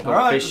 weekend. Go All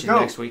right, fishing let's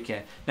go. next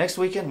weekend. Next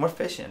weekend, we're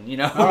fishing. You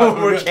know, All right,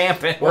 we're we're good.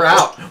 camping. We're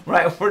out.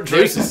 Right, we're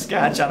drinking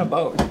scotch on a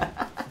boat. All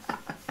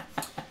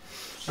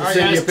right,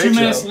 send you guys, a 2 picture.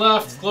 minutes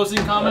left. Closing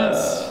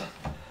comments.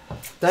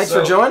 Thanks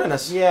So- for joining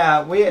us.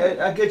 Yeah, we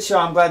a good show.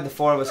 I'm glad the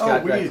four of us Oh,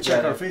 got we back need to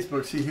check together.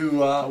 our Facebook, see who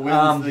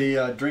wins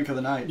the drink of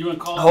the night. You want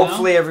to call it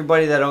Hopefully,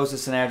 everybody that owes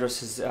us an address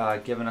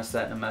has given us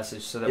that in a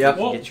message so that Yep.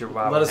 we can get your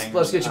bottle Let's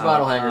hangers. get your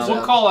bottle hangers now? out.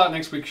 We'll call out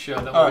next week's show.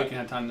 That way All we right. can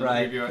have time to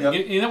Right. review it. Yep.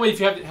 And that way, if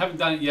you haven't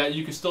done it yet,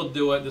 you can still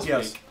do it this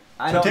Yes. week.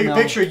 I So don't take know. a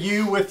picture of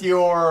you with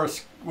your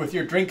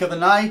drink of the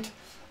night,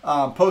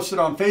 post it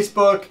on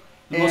Facebook.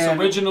 The most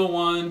and original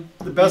one.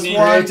 the best unique.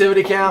 one.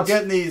 Creativity I'm counts.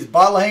 getting these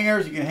bottle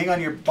hangers. You can hang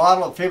on your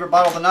favorite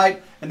bottle of the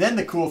night. And then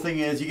the cool thing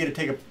is you get to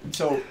take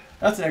so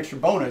that's an extra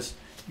bonus.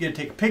 You get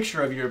to take a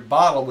picture of your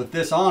bottle with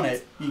this on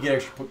it. You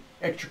get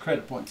extra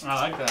credit points.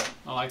 I like that.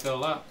 I like that a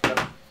lot.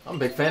 I'm a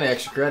big fan of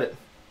extra credit.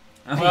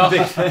 Well,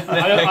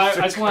 I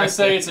just want to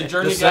say it's a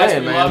journey, Just guys.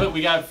 saying, we man. love it.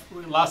 We got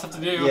lots of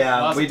stuff to do.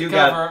 Yeah, lots we of do to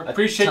cover. got a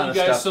Appreciate ton you of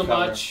guys stuff so to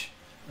cover. much.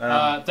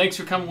 Thanks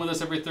for coming with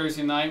us every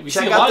Thursday night. We see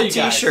check a out lot the of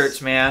you guys.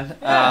 T-shirts, man.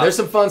 There's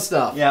some fun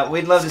stuff. Yeah,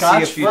 we'd love to see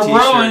Scotch, a few we're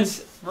T-shirts growing.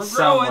 We're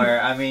growing.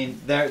 somewhere. I mean,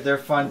 they're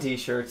fun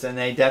T-shirts, and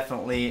they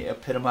definitely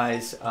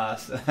epitomize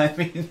us. I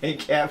mean, they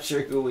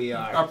capture who we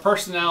are. Our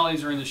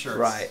personalities are in the shirts.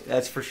 Right,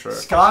 that's for sure.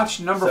 Scotch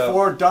number So-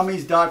 4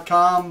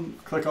 dummies.com.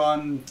 Click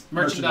on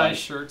Merchandise,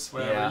 shirts,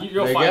 whatever. Yeah.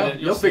 You'll There you find go. it.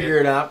 You'll see figure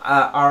it out.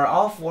 Are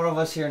all four of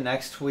us here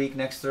next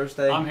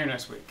Thursday? I'm here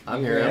next week.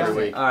 I'm here Yeah.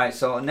 every week. All right,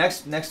 so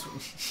next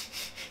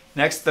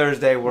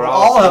Thursday we're We'll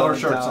all all have our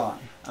still in shirts town.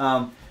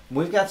 on.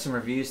 We've got some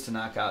reviews to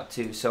knock out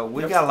too, so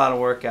we've Yep. got a lot of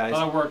work, A guys.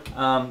 lot of work.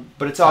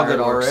 But it's all Tired good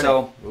work. already.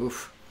 So,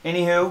 Oof.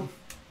 anywho,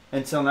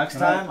 until next Good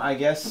night. time, I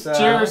guess.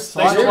 Cheers. Thanks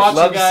for cheers. watching,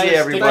 Love guys. to see Take care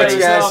everybody. of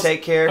yourselves.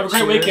 Take care. Have a great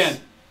Cheers. weekend.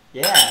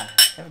 Yeah,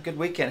 have a good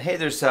weekend. Hey,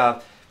 there's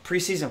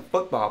preseason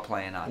football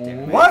playing out there.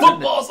 What?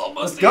 Football's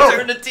almost Let's go. here.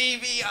 Turn the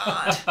TV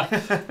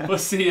on. We'll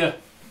see ya.